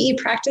 look at me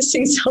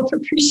practicing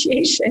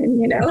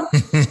self-appreciation,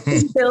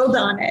 just build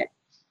on it.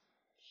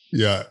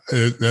 Yeah,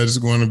 that's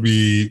going to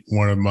be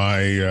one of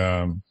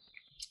my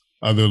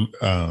other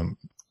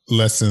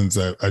lessons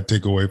that I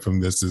take away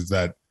from this is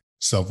that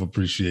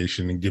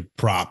self-appreciation and give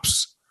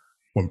props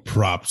when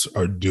props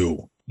are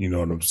due. You know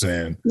what I'm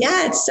saying?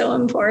 Yeah, it's so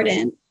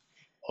important.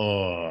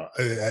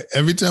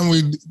 Every time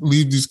we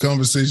leave these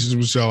conversations,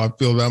 Michelle, I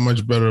feel that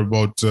much better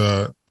about,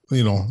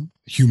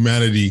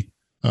 humanity,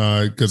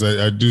 because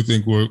I do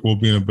think we'll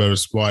be in a better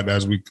spot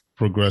as we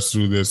progress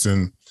through this.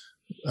 And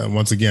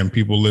once again,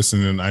 people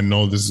listening, I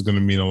know this is going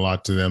to mean a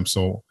lot to them.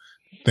 So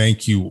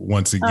thank you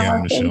once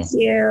again, Michelle. Thank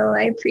you.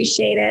 I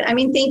appreciate it. I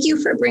mean, thank you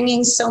for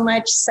bringing so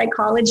much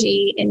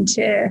psychology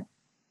into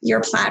your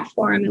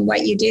platform and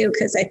what you do,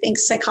 because I think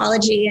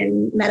psychology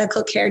and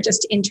medical care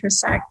just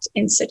intersect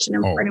in such an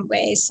important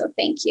way. So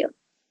thank you.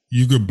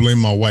 You could blame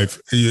my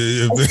wife.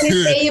 I was going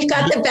to say you've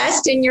got the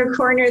best in your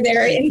corner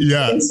there.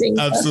 Yeah,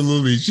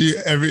 absolutely. She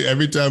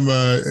every time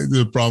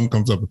the problem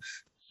comes up,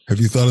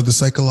 have you thought of the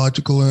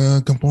psychological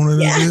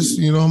component of this?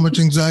 You know how much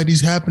anxiety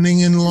is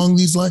happening along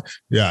these lines?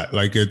 Yeah,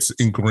 like it's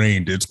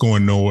ingrained. It's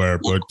going nowhere.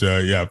 But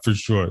yeah, for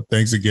sure.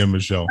 Thanks again,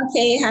 Michelle.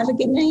 Okay, have a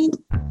good night.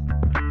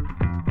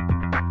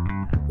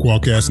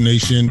 Kwadcast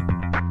Nation,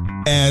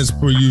 as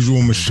per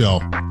usual,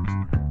 Michelle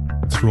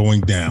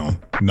throwing down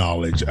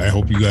knowledge. I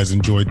hope you guys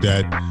enjoyed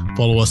that.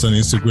 Follow us on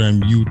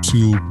Instagram,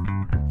 YouTube,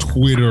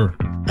 Twitter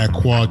at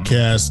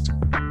Kwadcast.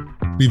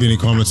 Leave any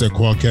comments at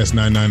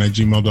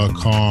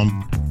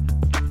kwadcast99@gmail.com.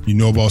 You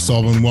know about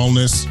Solving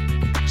Wellness,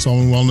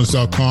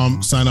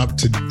 solvingwellness.com. Sign up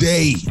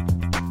today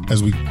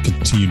as we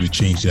continue to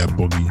change that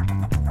boogie.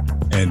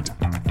 And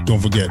don't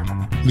forget,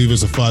 leave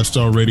us a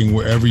 5-star rating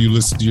wherever you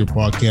listen to your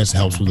podcast.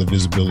 Helps with the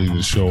visibility of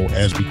the show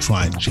as we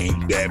try and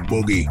change that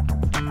boogie.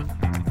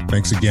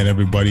 Thanks again,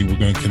 everybody. We're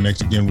going to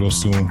connect again real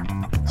soon.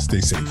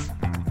 Stay safe.